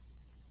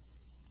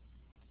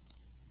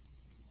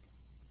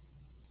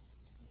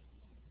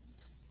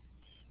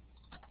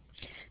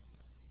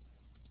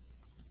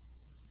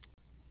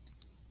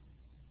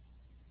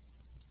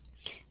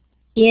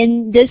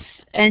 In this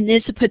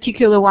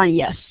particular one,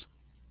 yes.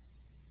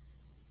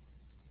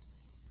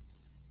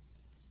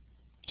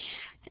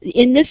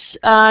 In this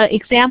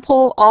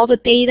example, all the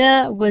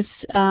data was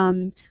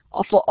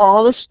for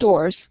all the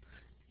stores.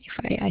 If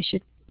I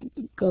should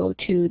go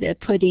to the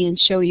pudding and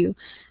show you,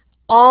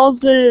 all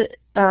the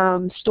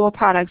store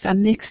products are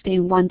mixed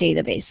in one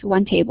database,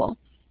 one table.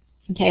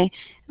 Okay.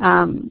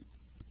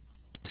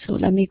 So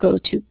let me go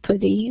to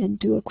pudding and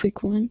do a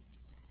quick one.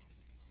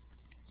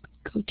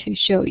 Go to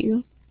show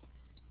you.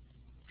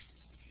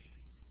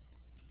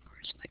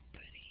 Where's my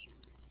pudding?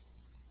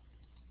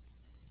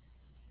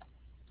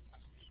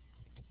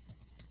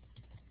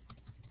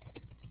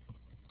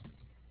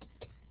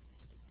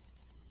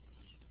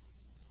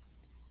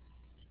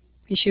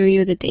 I show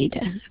you the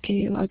data.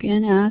 Okay, log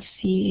in as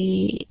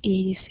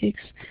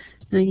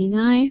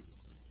CA8699.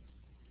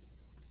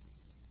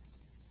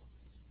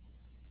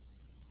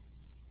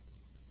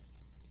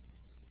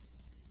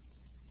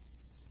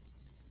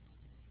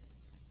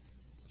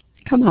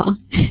 Come on.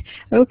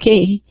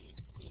 Okay.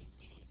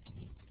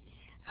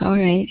 All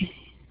right.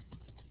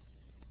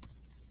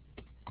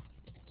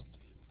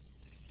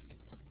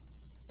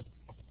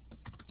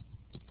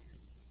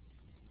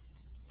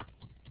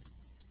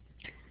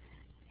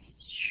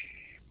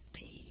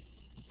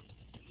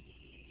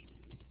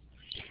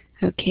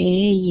 Okay,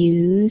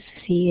 use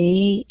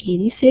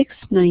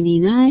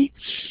CA8699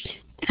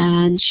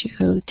 and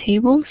show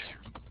tables.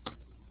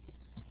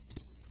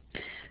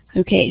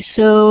 Okay,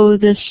 so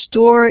the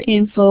store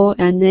info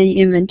and then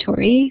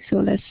inventory. So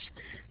let's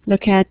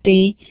look at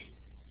the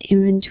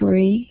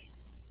inventory.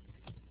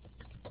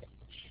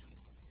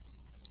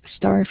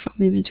 Start from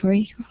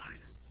inventory.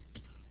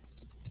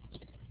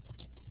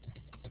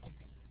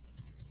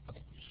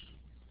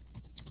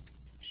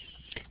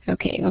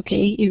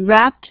 Okay, it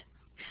wrapped.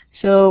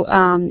 So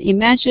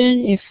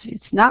imagine if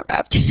it's not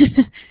wrapped.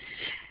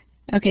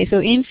 Okay,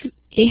 so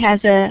it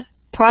has a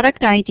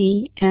product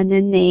ID and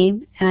then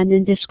name and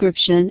then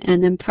description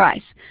and then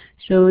price.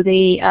 So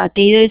the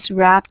data is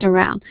wrapped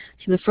around.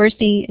 So the first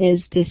thing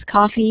is this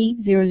coffee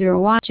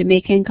 001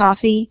 Jamaican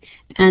coffee,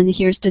 and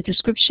here's the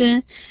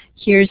description.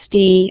 Here's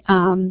the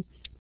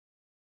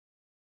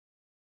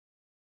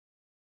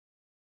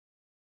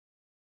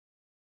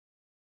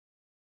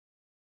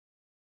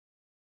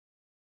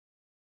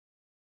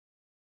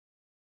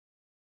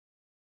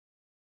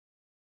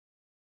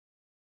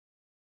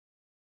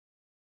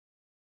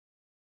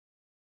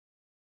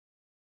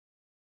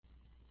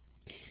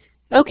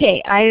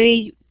Okay,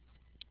 I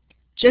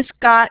just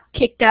got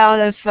kicked out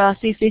of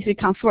CC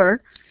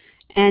Confer,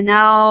 and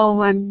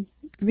now I'm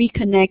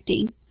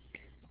reconnecting.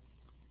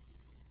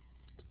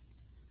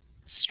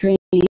 Strange.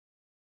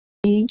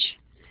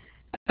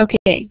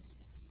 Okay.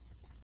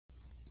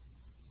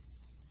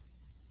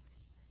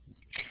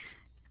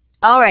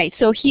 All right,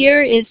 so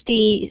here is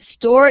the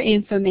store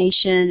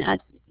information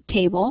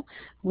table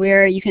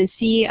where you can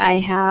see I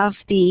have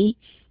the,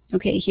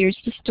 okay, here's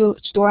the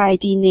store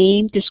ID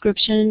name,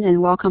 description,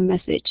 and welcome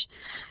message.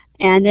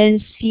 And then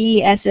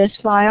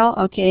CSS file,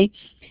 okay,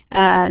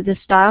 the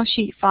style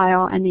sheet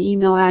file and the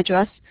email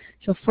address.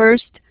 So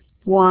first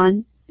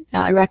one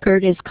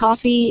record is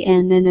coffee,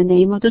 and then the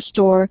name of the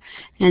store,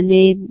 and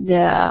the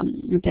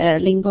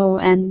lingo,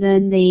 and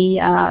then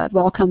the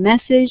welcome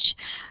message,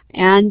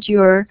 and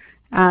your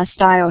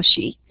style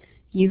sheet.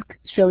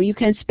 So you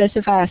can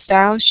specify a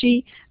style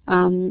sheet.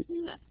 Then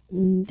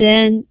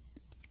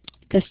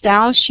the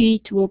style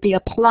sheet will be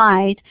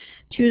applied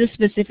to the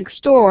specific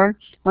store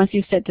once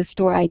you set the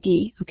store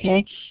ID,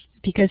 okay?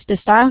 Because the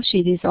style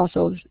sheet is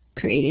also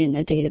created in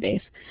the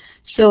database.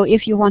 So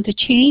if you want to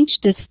change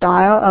the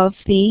style of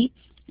the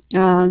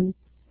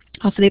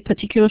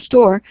particular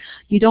store,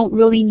 you don't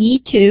really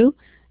need to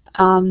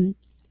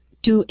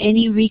do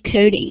any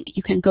recoding.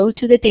 You can go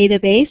to the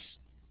database.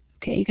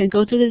 Okay, you can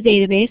go to the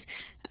database.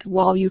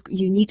 Well, you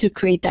need to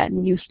create that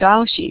new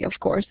style sheet, of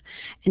course,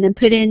 and then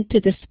put it into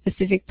the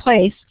specific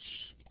place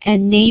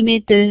and name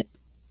it the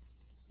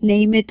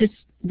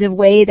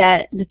way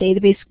that the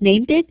database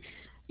named it.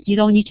 You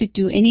don't need to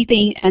do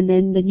anything, and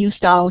then the new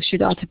style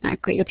should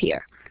automatically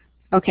appear.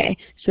 Okay,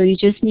 so you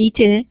just need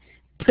to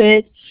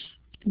put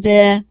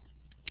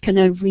kind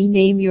of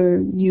rename your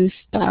new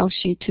style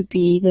sheet to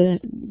be the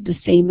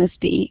same as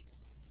the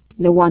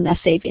one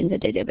that's saved in the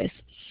database.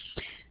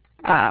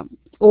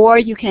 Or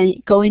you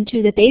can go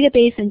into the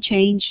database and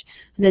change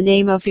the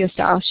name of your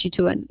style sheet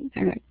to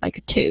like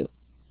a 2.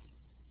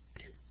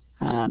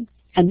 And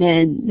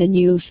then the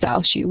new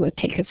style sheet will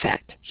take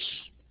effect.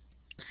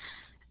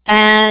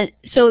 And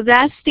so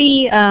that's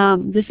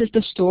this is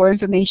the store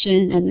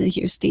information, and then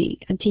here's the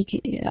antique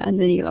and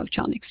the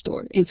electronic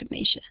store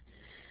information.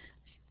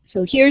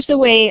 So here's the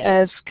way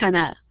of kind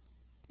of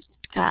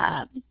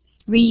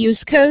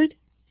reuse code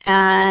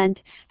and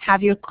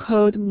have your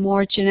code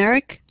more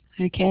generic.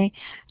 Okay,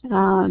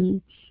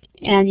 and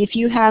if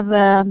you have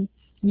a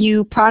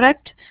new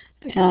product,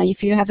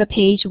 if you have a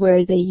page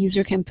where the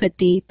user can put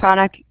the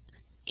product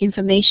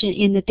information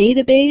in the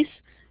database,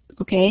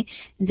 okay,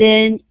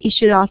 then it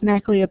should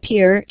automatically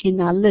appear in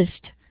that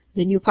list.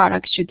 The new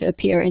product should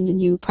appear in the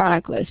new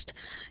product list.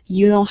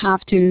 You don't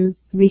have to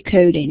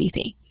recode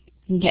anything.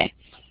 Okay.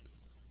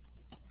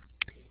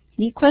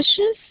 Any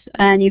questions?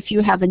 And if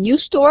you have a new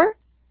store,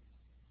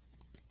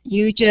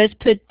 you just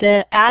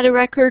add a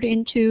record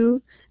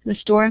into the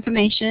store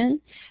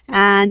information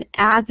and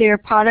add their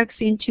products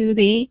into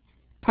the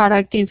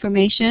product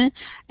information,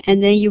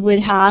 and then you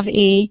would have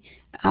a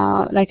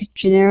like a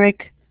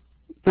generic,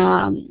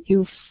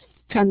 you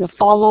kind of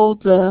follow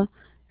the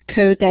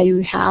code that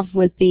you have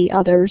with the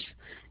others,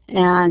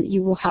 and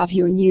you will have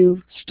your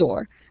new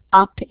store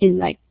up in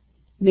like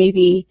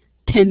maybe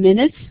 10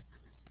 minutes,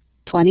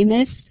 20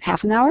 minutes,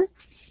 half an hour,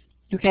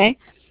 okay,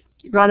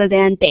 rather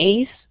than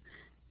days.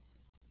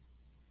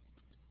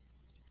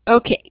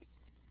 Okay.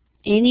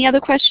 Any other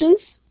questions?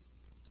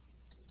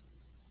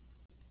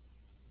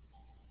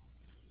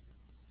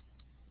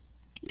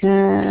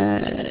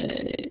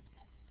 I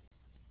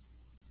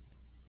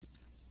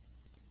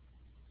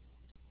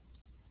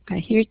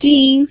hear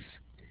things.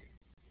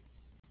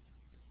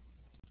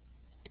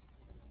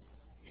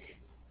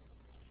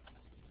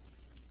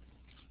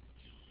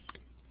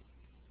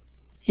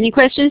 Any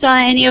questions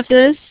on any of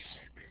this?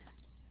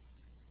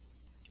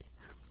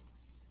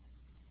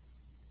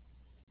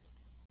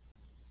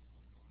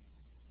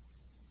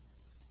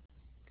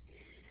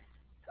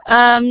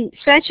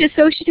 Fetch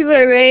associative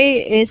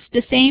array is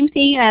the same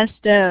thing as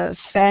the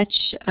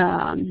fetch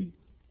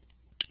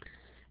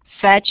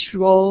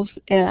rows.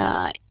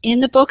 In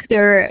the book,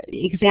 there are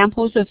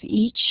examples of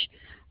each.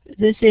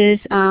 This is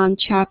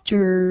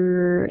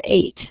chapter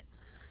 8,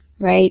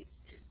 right?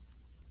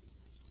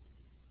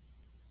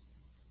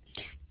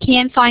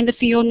 Can't find the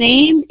field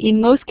name. In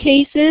most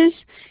cases,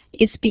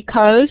 it's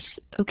because,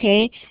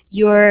 okay,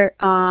 your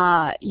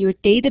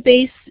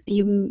database,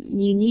 you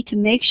need to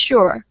make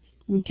sure,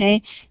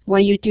 okay,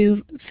 when you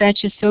do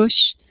fetch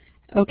associate,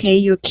 okay,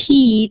 you're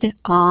keyed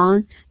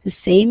on the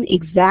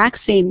exact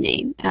same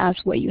name as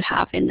what you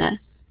have in the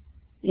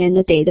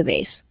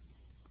database.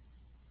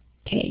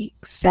 Okay,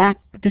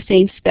 the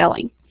same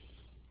spelling.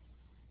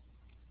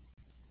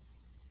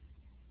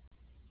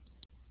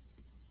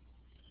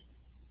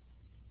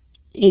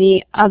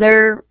 Any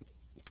other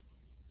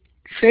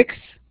tricks?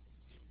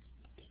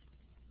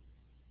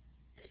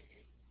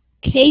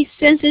 Case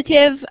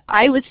sensitive,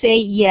 I would say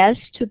yes,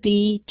 to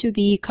be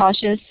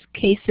cautious,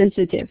 case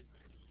sensitive.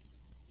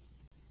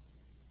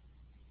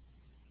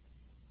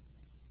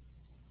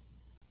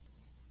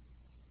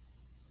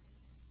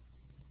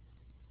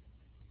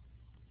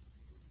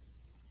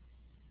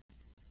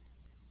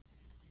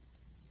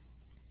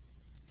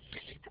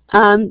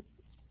 Dean,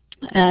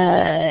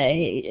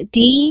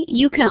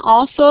 you can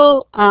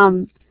also,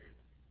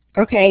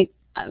 okay,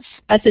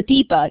 as a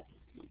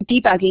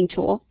debugging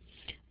tool,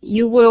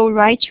 you will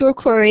write your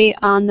query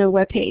on the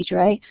web page,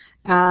 right?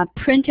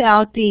 Print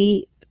out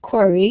the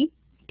query,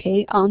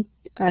 okay,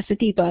 as a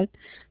debug.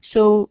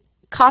 So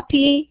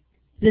copy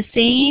the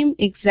same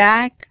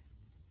exact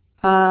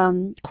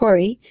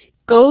query,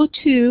 go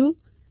to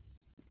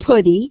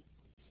PuTTY,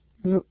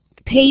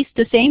 paste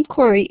the same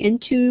query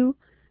into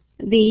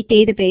the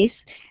database,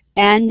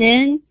 and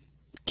then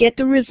get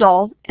the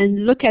result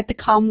and look at the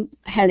column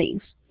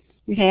headings.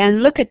 Okay,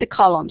 and look at the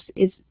columns.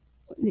 Is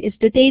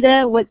the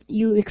data what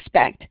you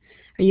expect?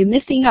 Are you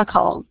missing a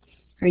column?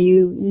 Are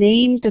you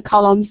named the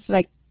columns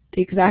like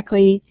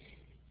exactly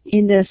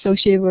in the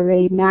associative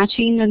array,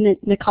 matching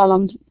the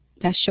columns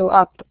that show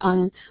up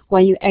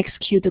when you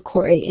execute the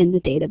query in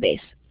the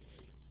database?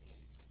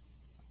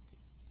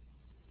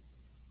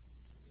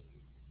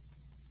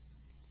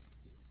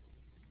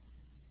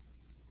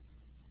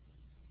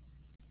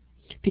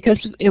 Because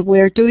if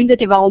we're doing the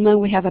development,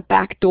 we have a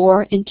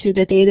backdoor into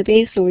the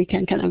database, so we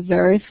can kind of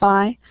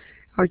verify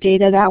our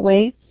data that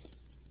way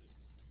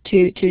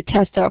to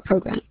test our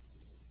program.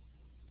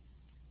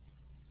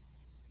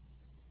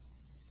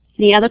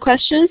 Any other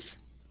questions?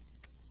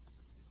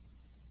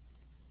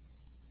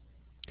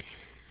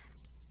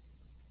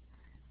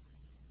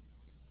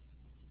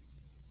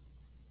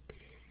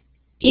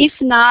 If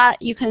not,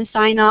 you can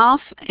sign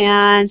off.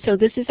 And so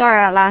this is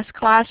our last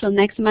class. So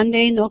next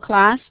Monday, no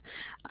class.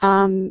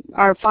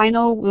 Our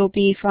final will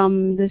be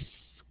from this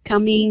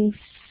coming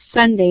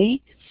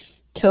Sunday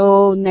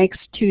till next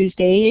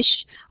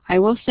Tuesday-ish. I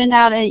will send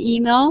out an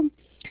email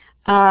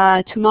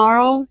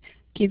tomorrow,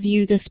 give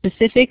you the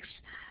specifics.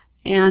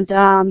 And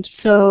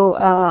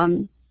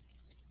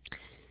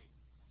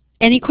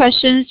any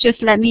questions,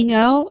 just let me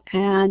know.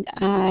 And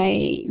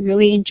I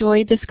really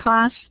enjoyed this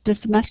class this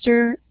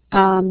semester.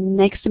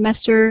 Next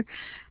semester,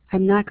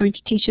 I'm not going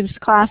to teach this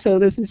class, so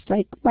this is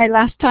like my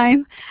last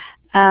time.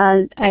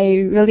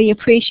 I really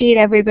appreciate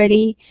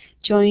everybody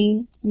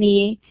joining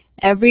me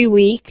every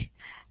week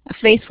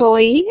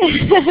faithfully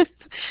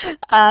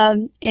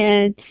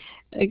and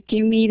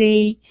give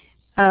me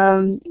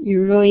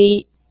you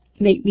really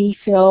make me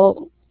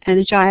feel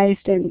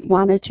energized and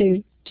wanted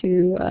to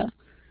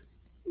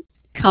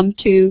come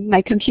to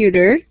my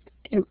computer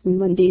every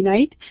Monday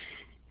night.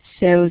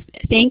 So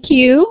thank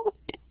you.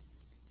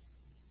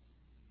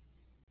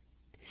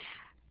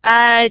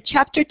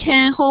 Chapter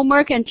 10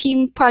 homework and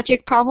team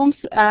project problems.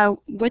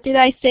 What did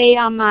I say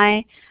on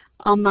my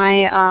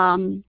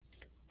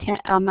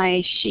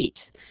sheet?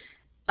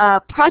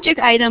 Project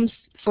items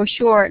for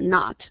sure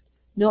not.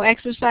 No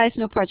exercise,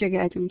 no project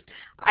items.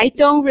 I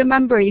don't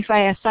remember if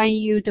I assigned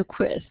you the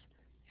quiz.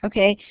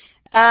 Okay,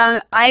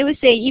 I would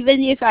say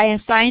even if I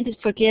assigned it,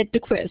 forget the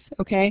quiz.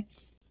 Okay,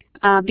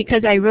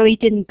 because I really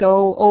didn't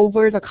go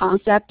over the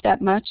concept that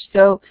much.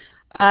 So.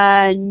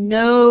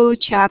 No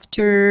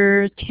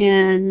chapter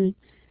 10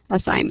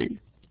 assignment.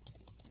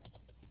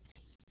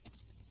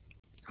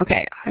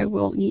 Okay, I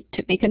will need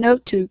to make a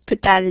note to put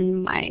that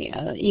in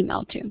my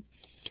email too.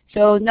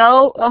 So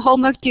no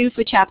homework due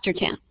for chapter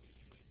 10.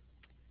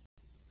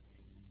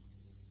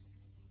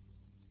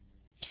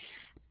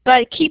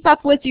 But keep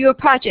up with your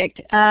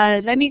project.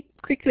 Let me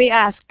quickly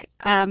ask,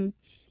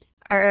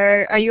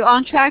 are you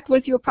on track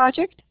with your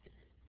project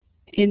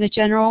in the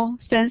general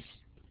sense?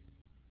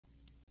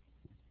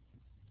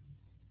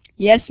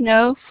 Yes,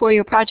 no for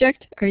your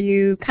project? Are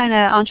you kind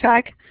of on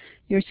track?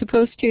 You're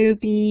supposed to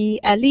be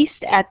at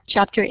least at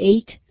chapter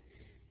 8.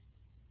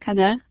 Kind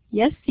of,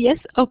 yes, yes.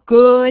 Oh,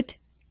 good,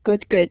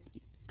 good, good.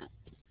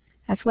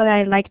 That's what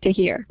I like to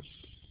hear.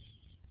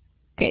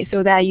 Okay,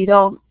 so that you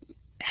don't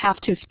have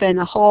to spend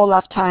a whole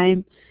lot of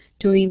time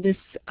doing this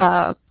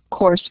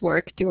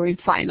coursework during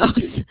finals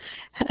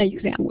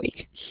exam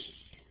week.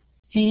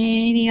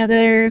 Any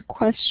other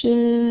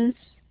questions?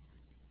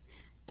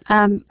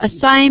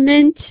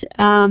 Assignment,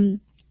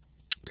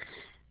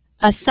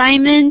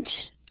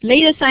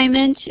 late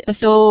assignment,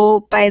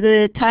 so by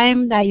the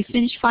time that you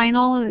finish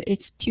final,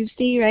 it's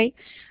Tuesday, right?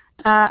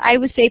 I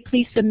would say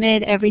please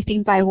submit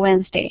everything by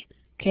Wednesday,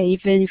 okay,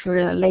 even if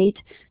you're late.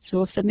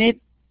 So submit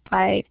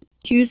by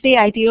Tuesday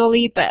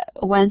ideally, but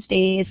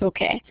Wednesday is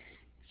okay.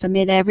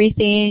 Submit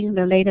everything,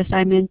 the late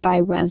assignment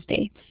by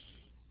Wednesday.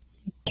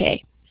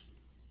 Okay.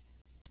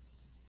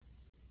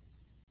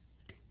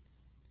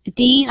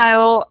 Dean, I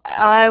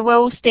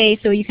will stay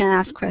so you can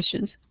ask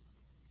questions.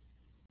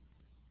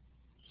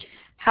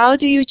 How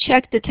do you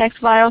check the text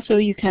file so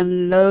you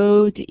can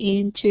load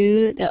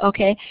into the,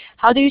 okay.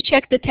 How do you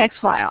check the text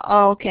file?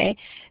 Oh, okay.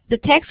 The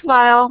text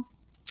file,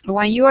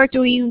 when you are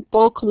doing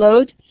bulk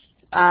load,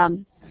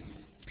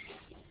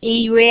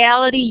 in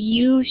reality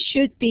you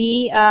should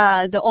be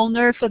the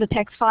owner for the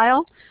text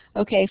file.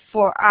 Okay,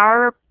 for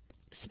our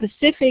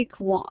specific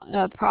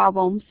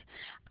problems,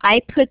 I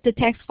put the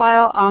text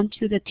file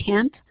onto the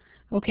temp.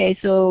 Okay,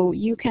 so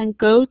you can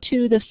go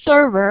to the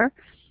server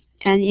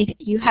and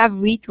you have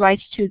read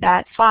rights to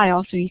that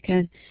file so you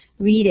can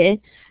read it.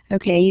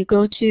 Okay, you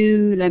go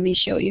to, let me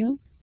show you.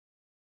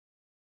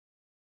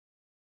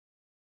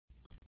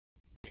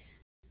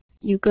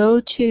 you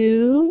go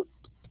to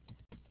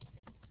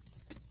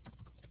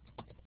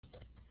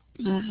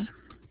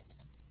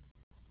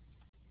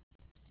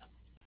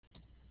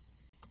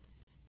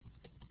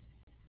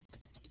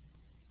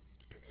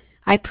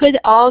I put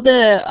all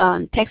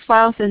the text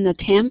files in the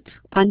temp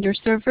under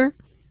server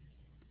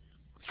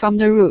from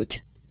the root.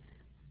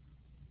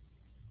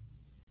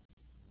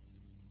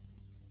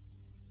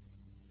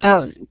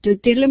 Oh, the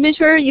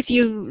delimiter, if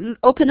you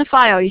open the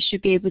file, you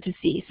should be able to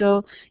see.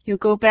 So you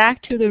go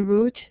back to the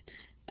root.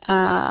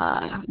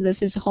 This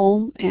is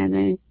home, and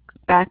then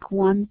back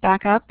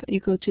up.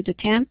 You go to the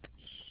temp.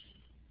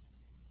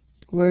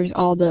 Where's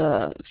all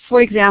the,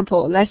 for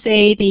example, let's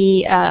say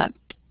the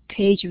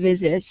page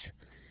visits.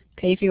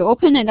 Okay, if you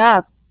open it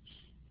up,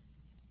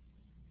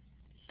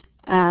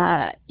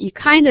 you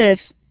kind of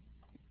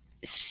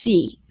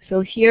see.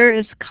 So here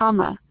is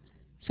comma.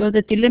 So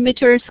the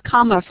delimiter is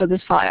comma for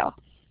this file.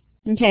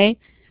 Okay.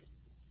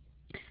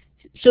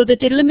 So the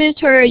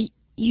delimiter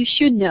you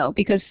should know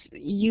because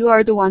you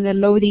are the one that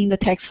loading the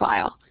text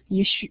file.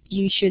 You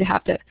should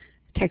have the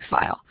text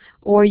file,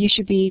 or you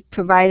should be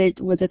provided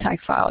with the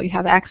text file. You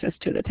have access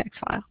to the text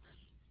file.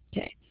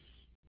 Okay.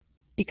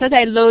 Because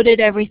I loaded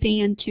everything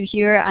into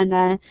here and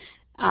then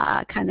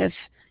kind of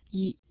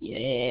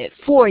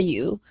for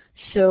you,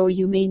 so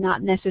you may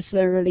not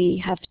necessarily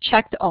have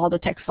checked all the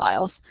text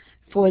files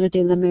for the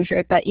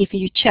delimiter, but if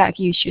you check,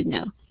 you should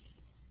know.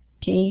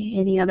 Okay,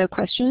 any other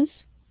questions?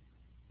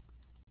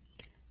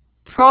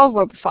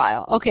 Proverb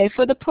file. Okay,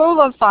 for the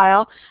proverb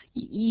file,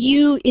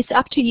 it's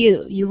up to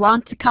you. You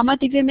want comma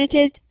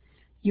delimited,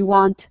 you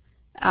want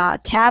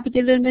tab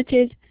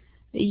delimited,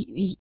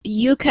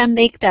 you can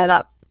make that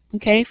up.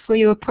 Okay, for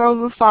your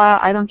proverb file,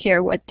 I don't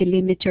care what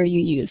delimiter you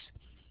use,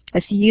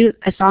 as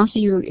long as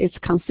it's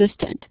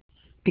consistent,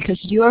 because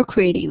you are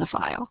creating the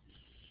file.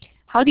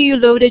 How do you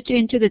load it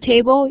into the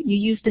table? You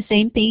use the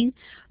same thing.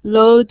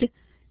 Follow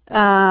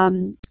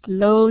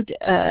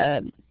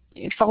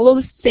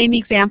the same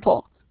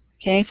example.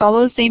 Okay,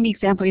 follow the same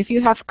example. If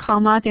you have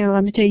comma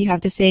delimiter, you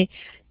have to say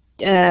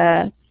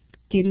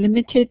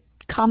delimited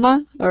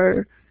comma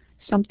or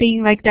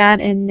something like that.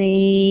 And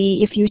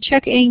if you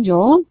check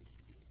Angel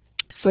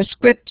for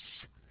scripts,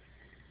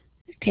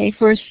 okay,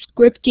 for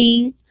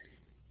scripting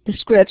the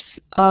scripts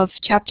of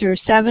chapter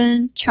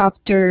 7,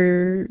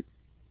 chapter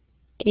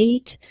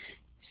 8,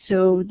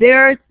 so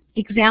there are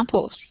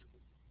examples.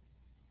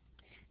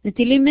 The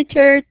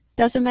delimiter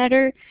doesn't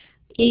matter.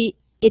 It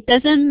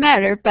doesn't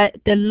matter, but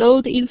the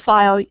load in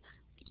file,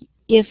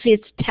 if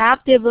it's tab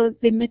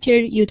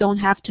delimiter, you don't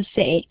have to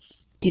say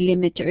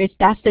delimiter.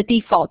 That's the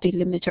default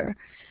delimiter.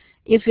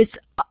 If it's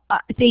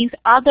things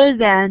other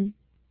than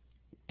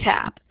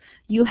tab,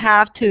 you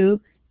have to,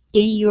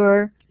 in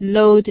your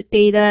load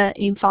data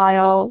in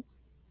file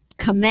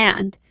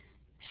command,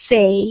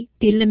 say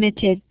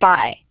delimited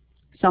by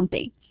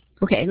something.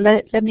 Okay,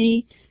 let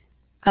me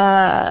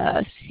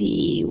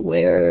see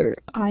where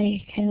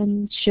I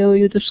can show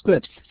you the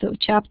scripts. So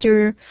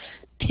chapter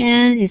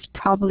 10 is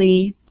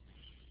probably,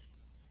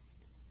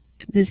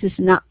 this is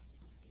not,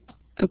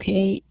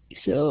 okay,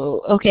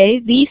 so, okay,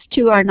 these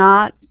two are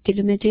not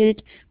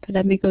delimited, but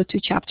let me go to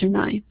chapter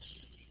 9.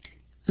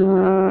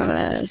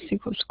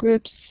 SQL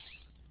scripts,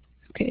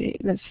 okay,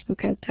 let's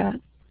look at that.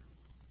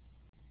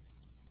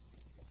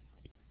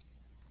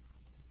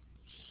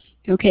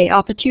 Okay,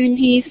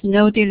 opportunities,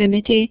 no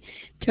delimiter.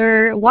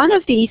 One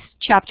of these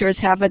chapters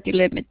have a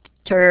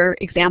delimiter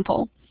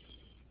example.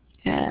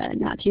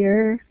 Not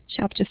here,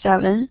 chapter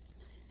 7.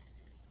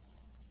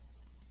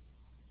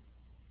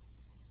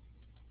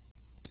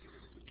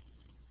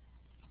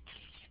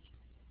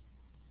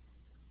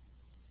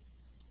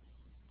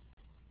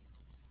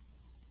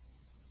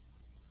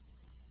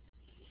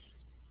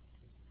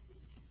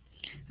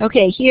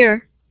 Okay,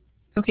 here.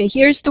 Okay,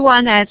 here's the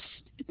one that's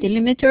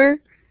delimiter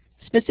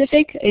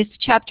specific. It's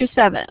chapter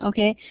 7.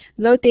 Okay,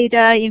 load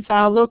data in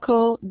file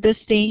local, this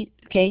thing.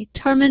 Okay,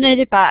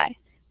 terminated by.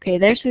 Okay,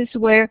 this is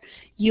where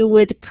you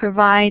would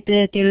provide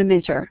the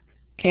delimiter.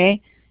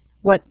 Okay,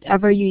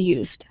 whatever you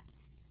used.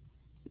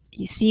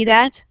 You see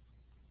that?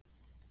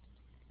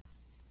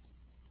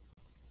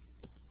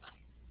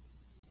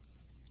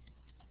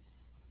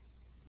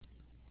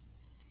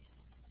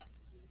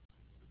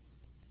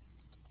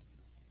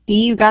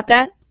 You got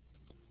that?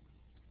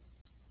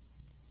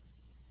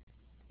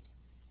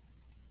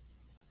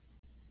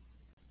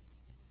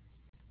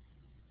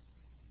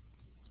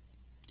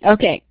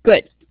 Okay,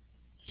 good.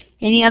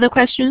 Any other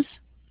questions?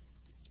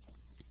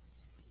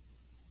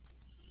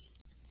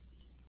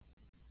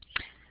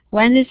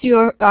 When is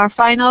our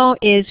final?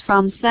 Is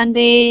from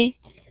Sunday,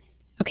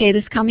 okay,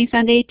 this coming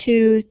Sunday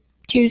to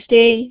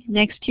Tuesday,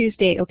 next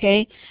Tuesday,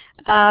 okay?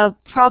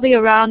 Probably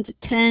around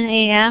 10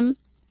 a.m.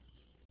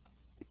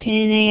 10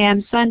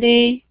 a.m.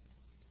 Sunday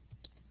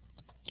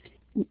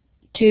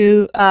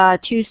to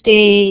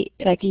Tuesday,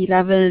 like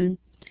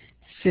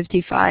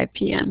 11:55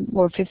 p.m.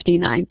 or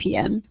 59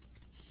 p.m.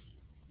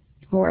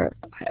 or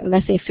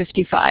let's say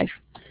 55,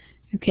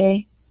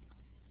 okay?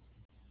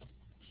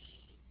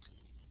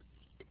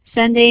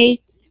 Sunday,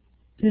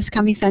 this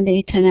coming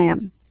Sunday, 10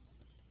 a.m.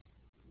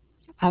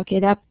 I'll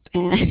get up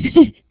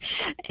and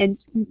and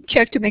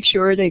check to make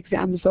sure the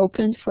exam is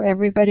open for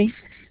everybody.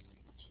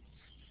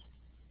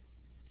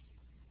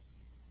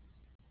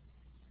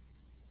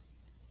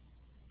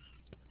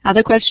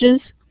 Other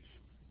questions?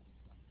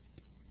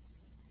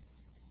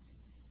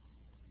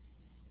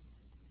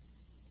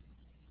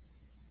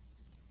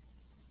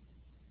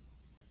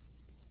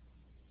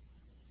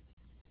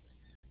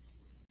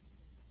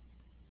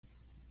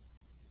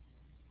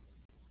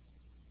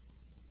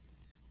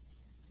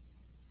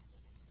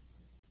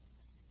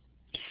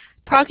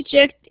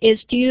 Project is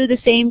due the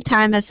same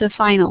time as the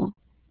final.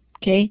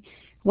 Okay,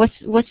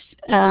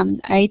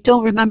 I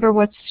don't remember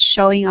what's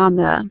showing on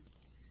the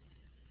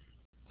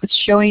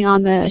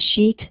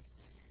sheet.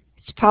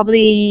 It's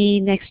probably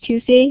next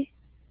Tuesday.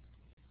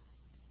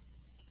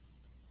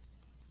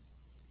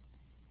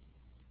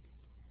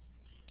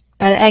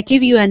 But I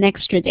give you an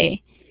extra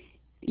day.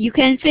 You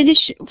can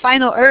finish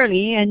final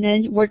early and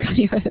then work on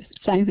your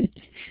assignment.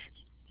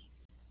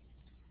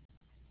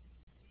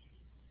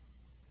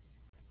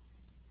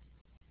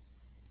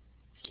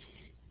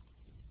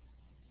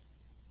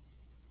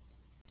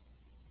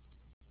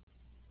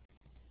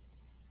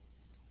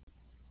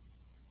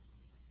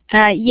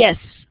 Yes.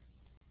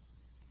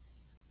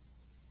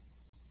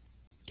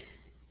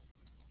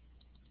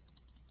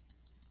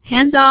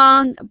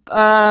 Hands-on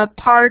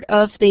part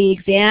of the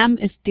exam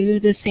is due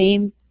the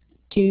same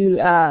due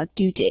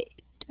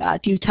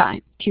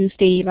time,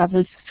 Tuesday,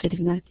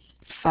 11:59,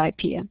 5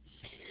 p.m.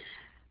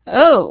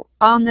 Oh,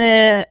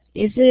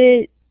 is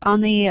it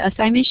on the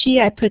assignment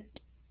sheet? I put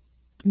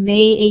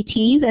May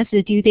 18th as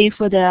the due date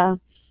for the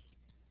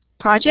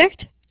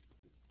project.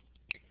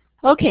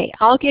 Okay,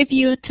 I'll give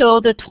you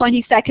till the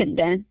 22nd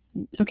then.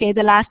 Okay,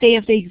 the last day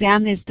of the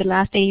exam is the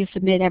last day you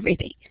submit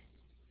everything.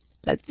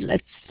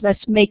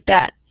 Let's make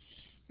that.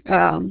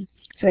 So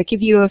I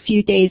give you a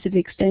few days of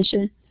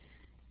extension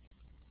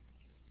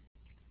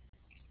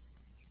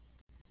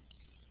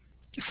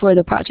for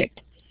the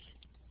project.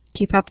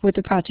 Keep up with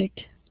the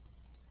project.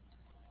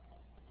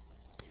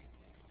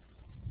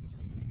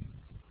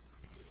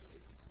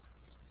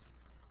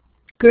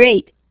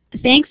 Great.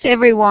 Thanks,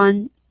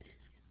 everyone.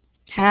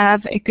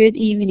 Have a good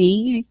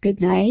evening.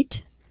 Good night.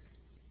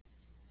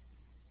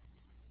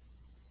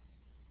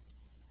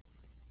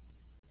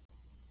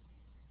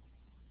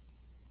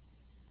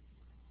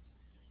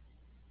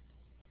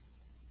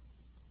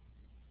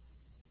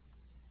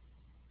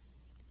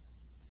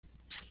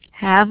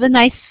 Have a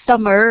nice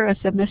summer, a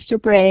semester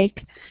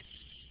break.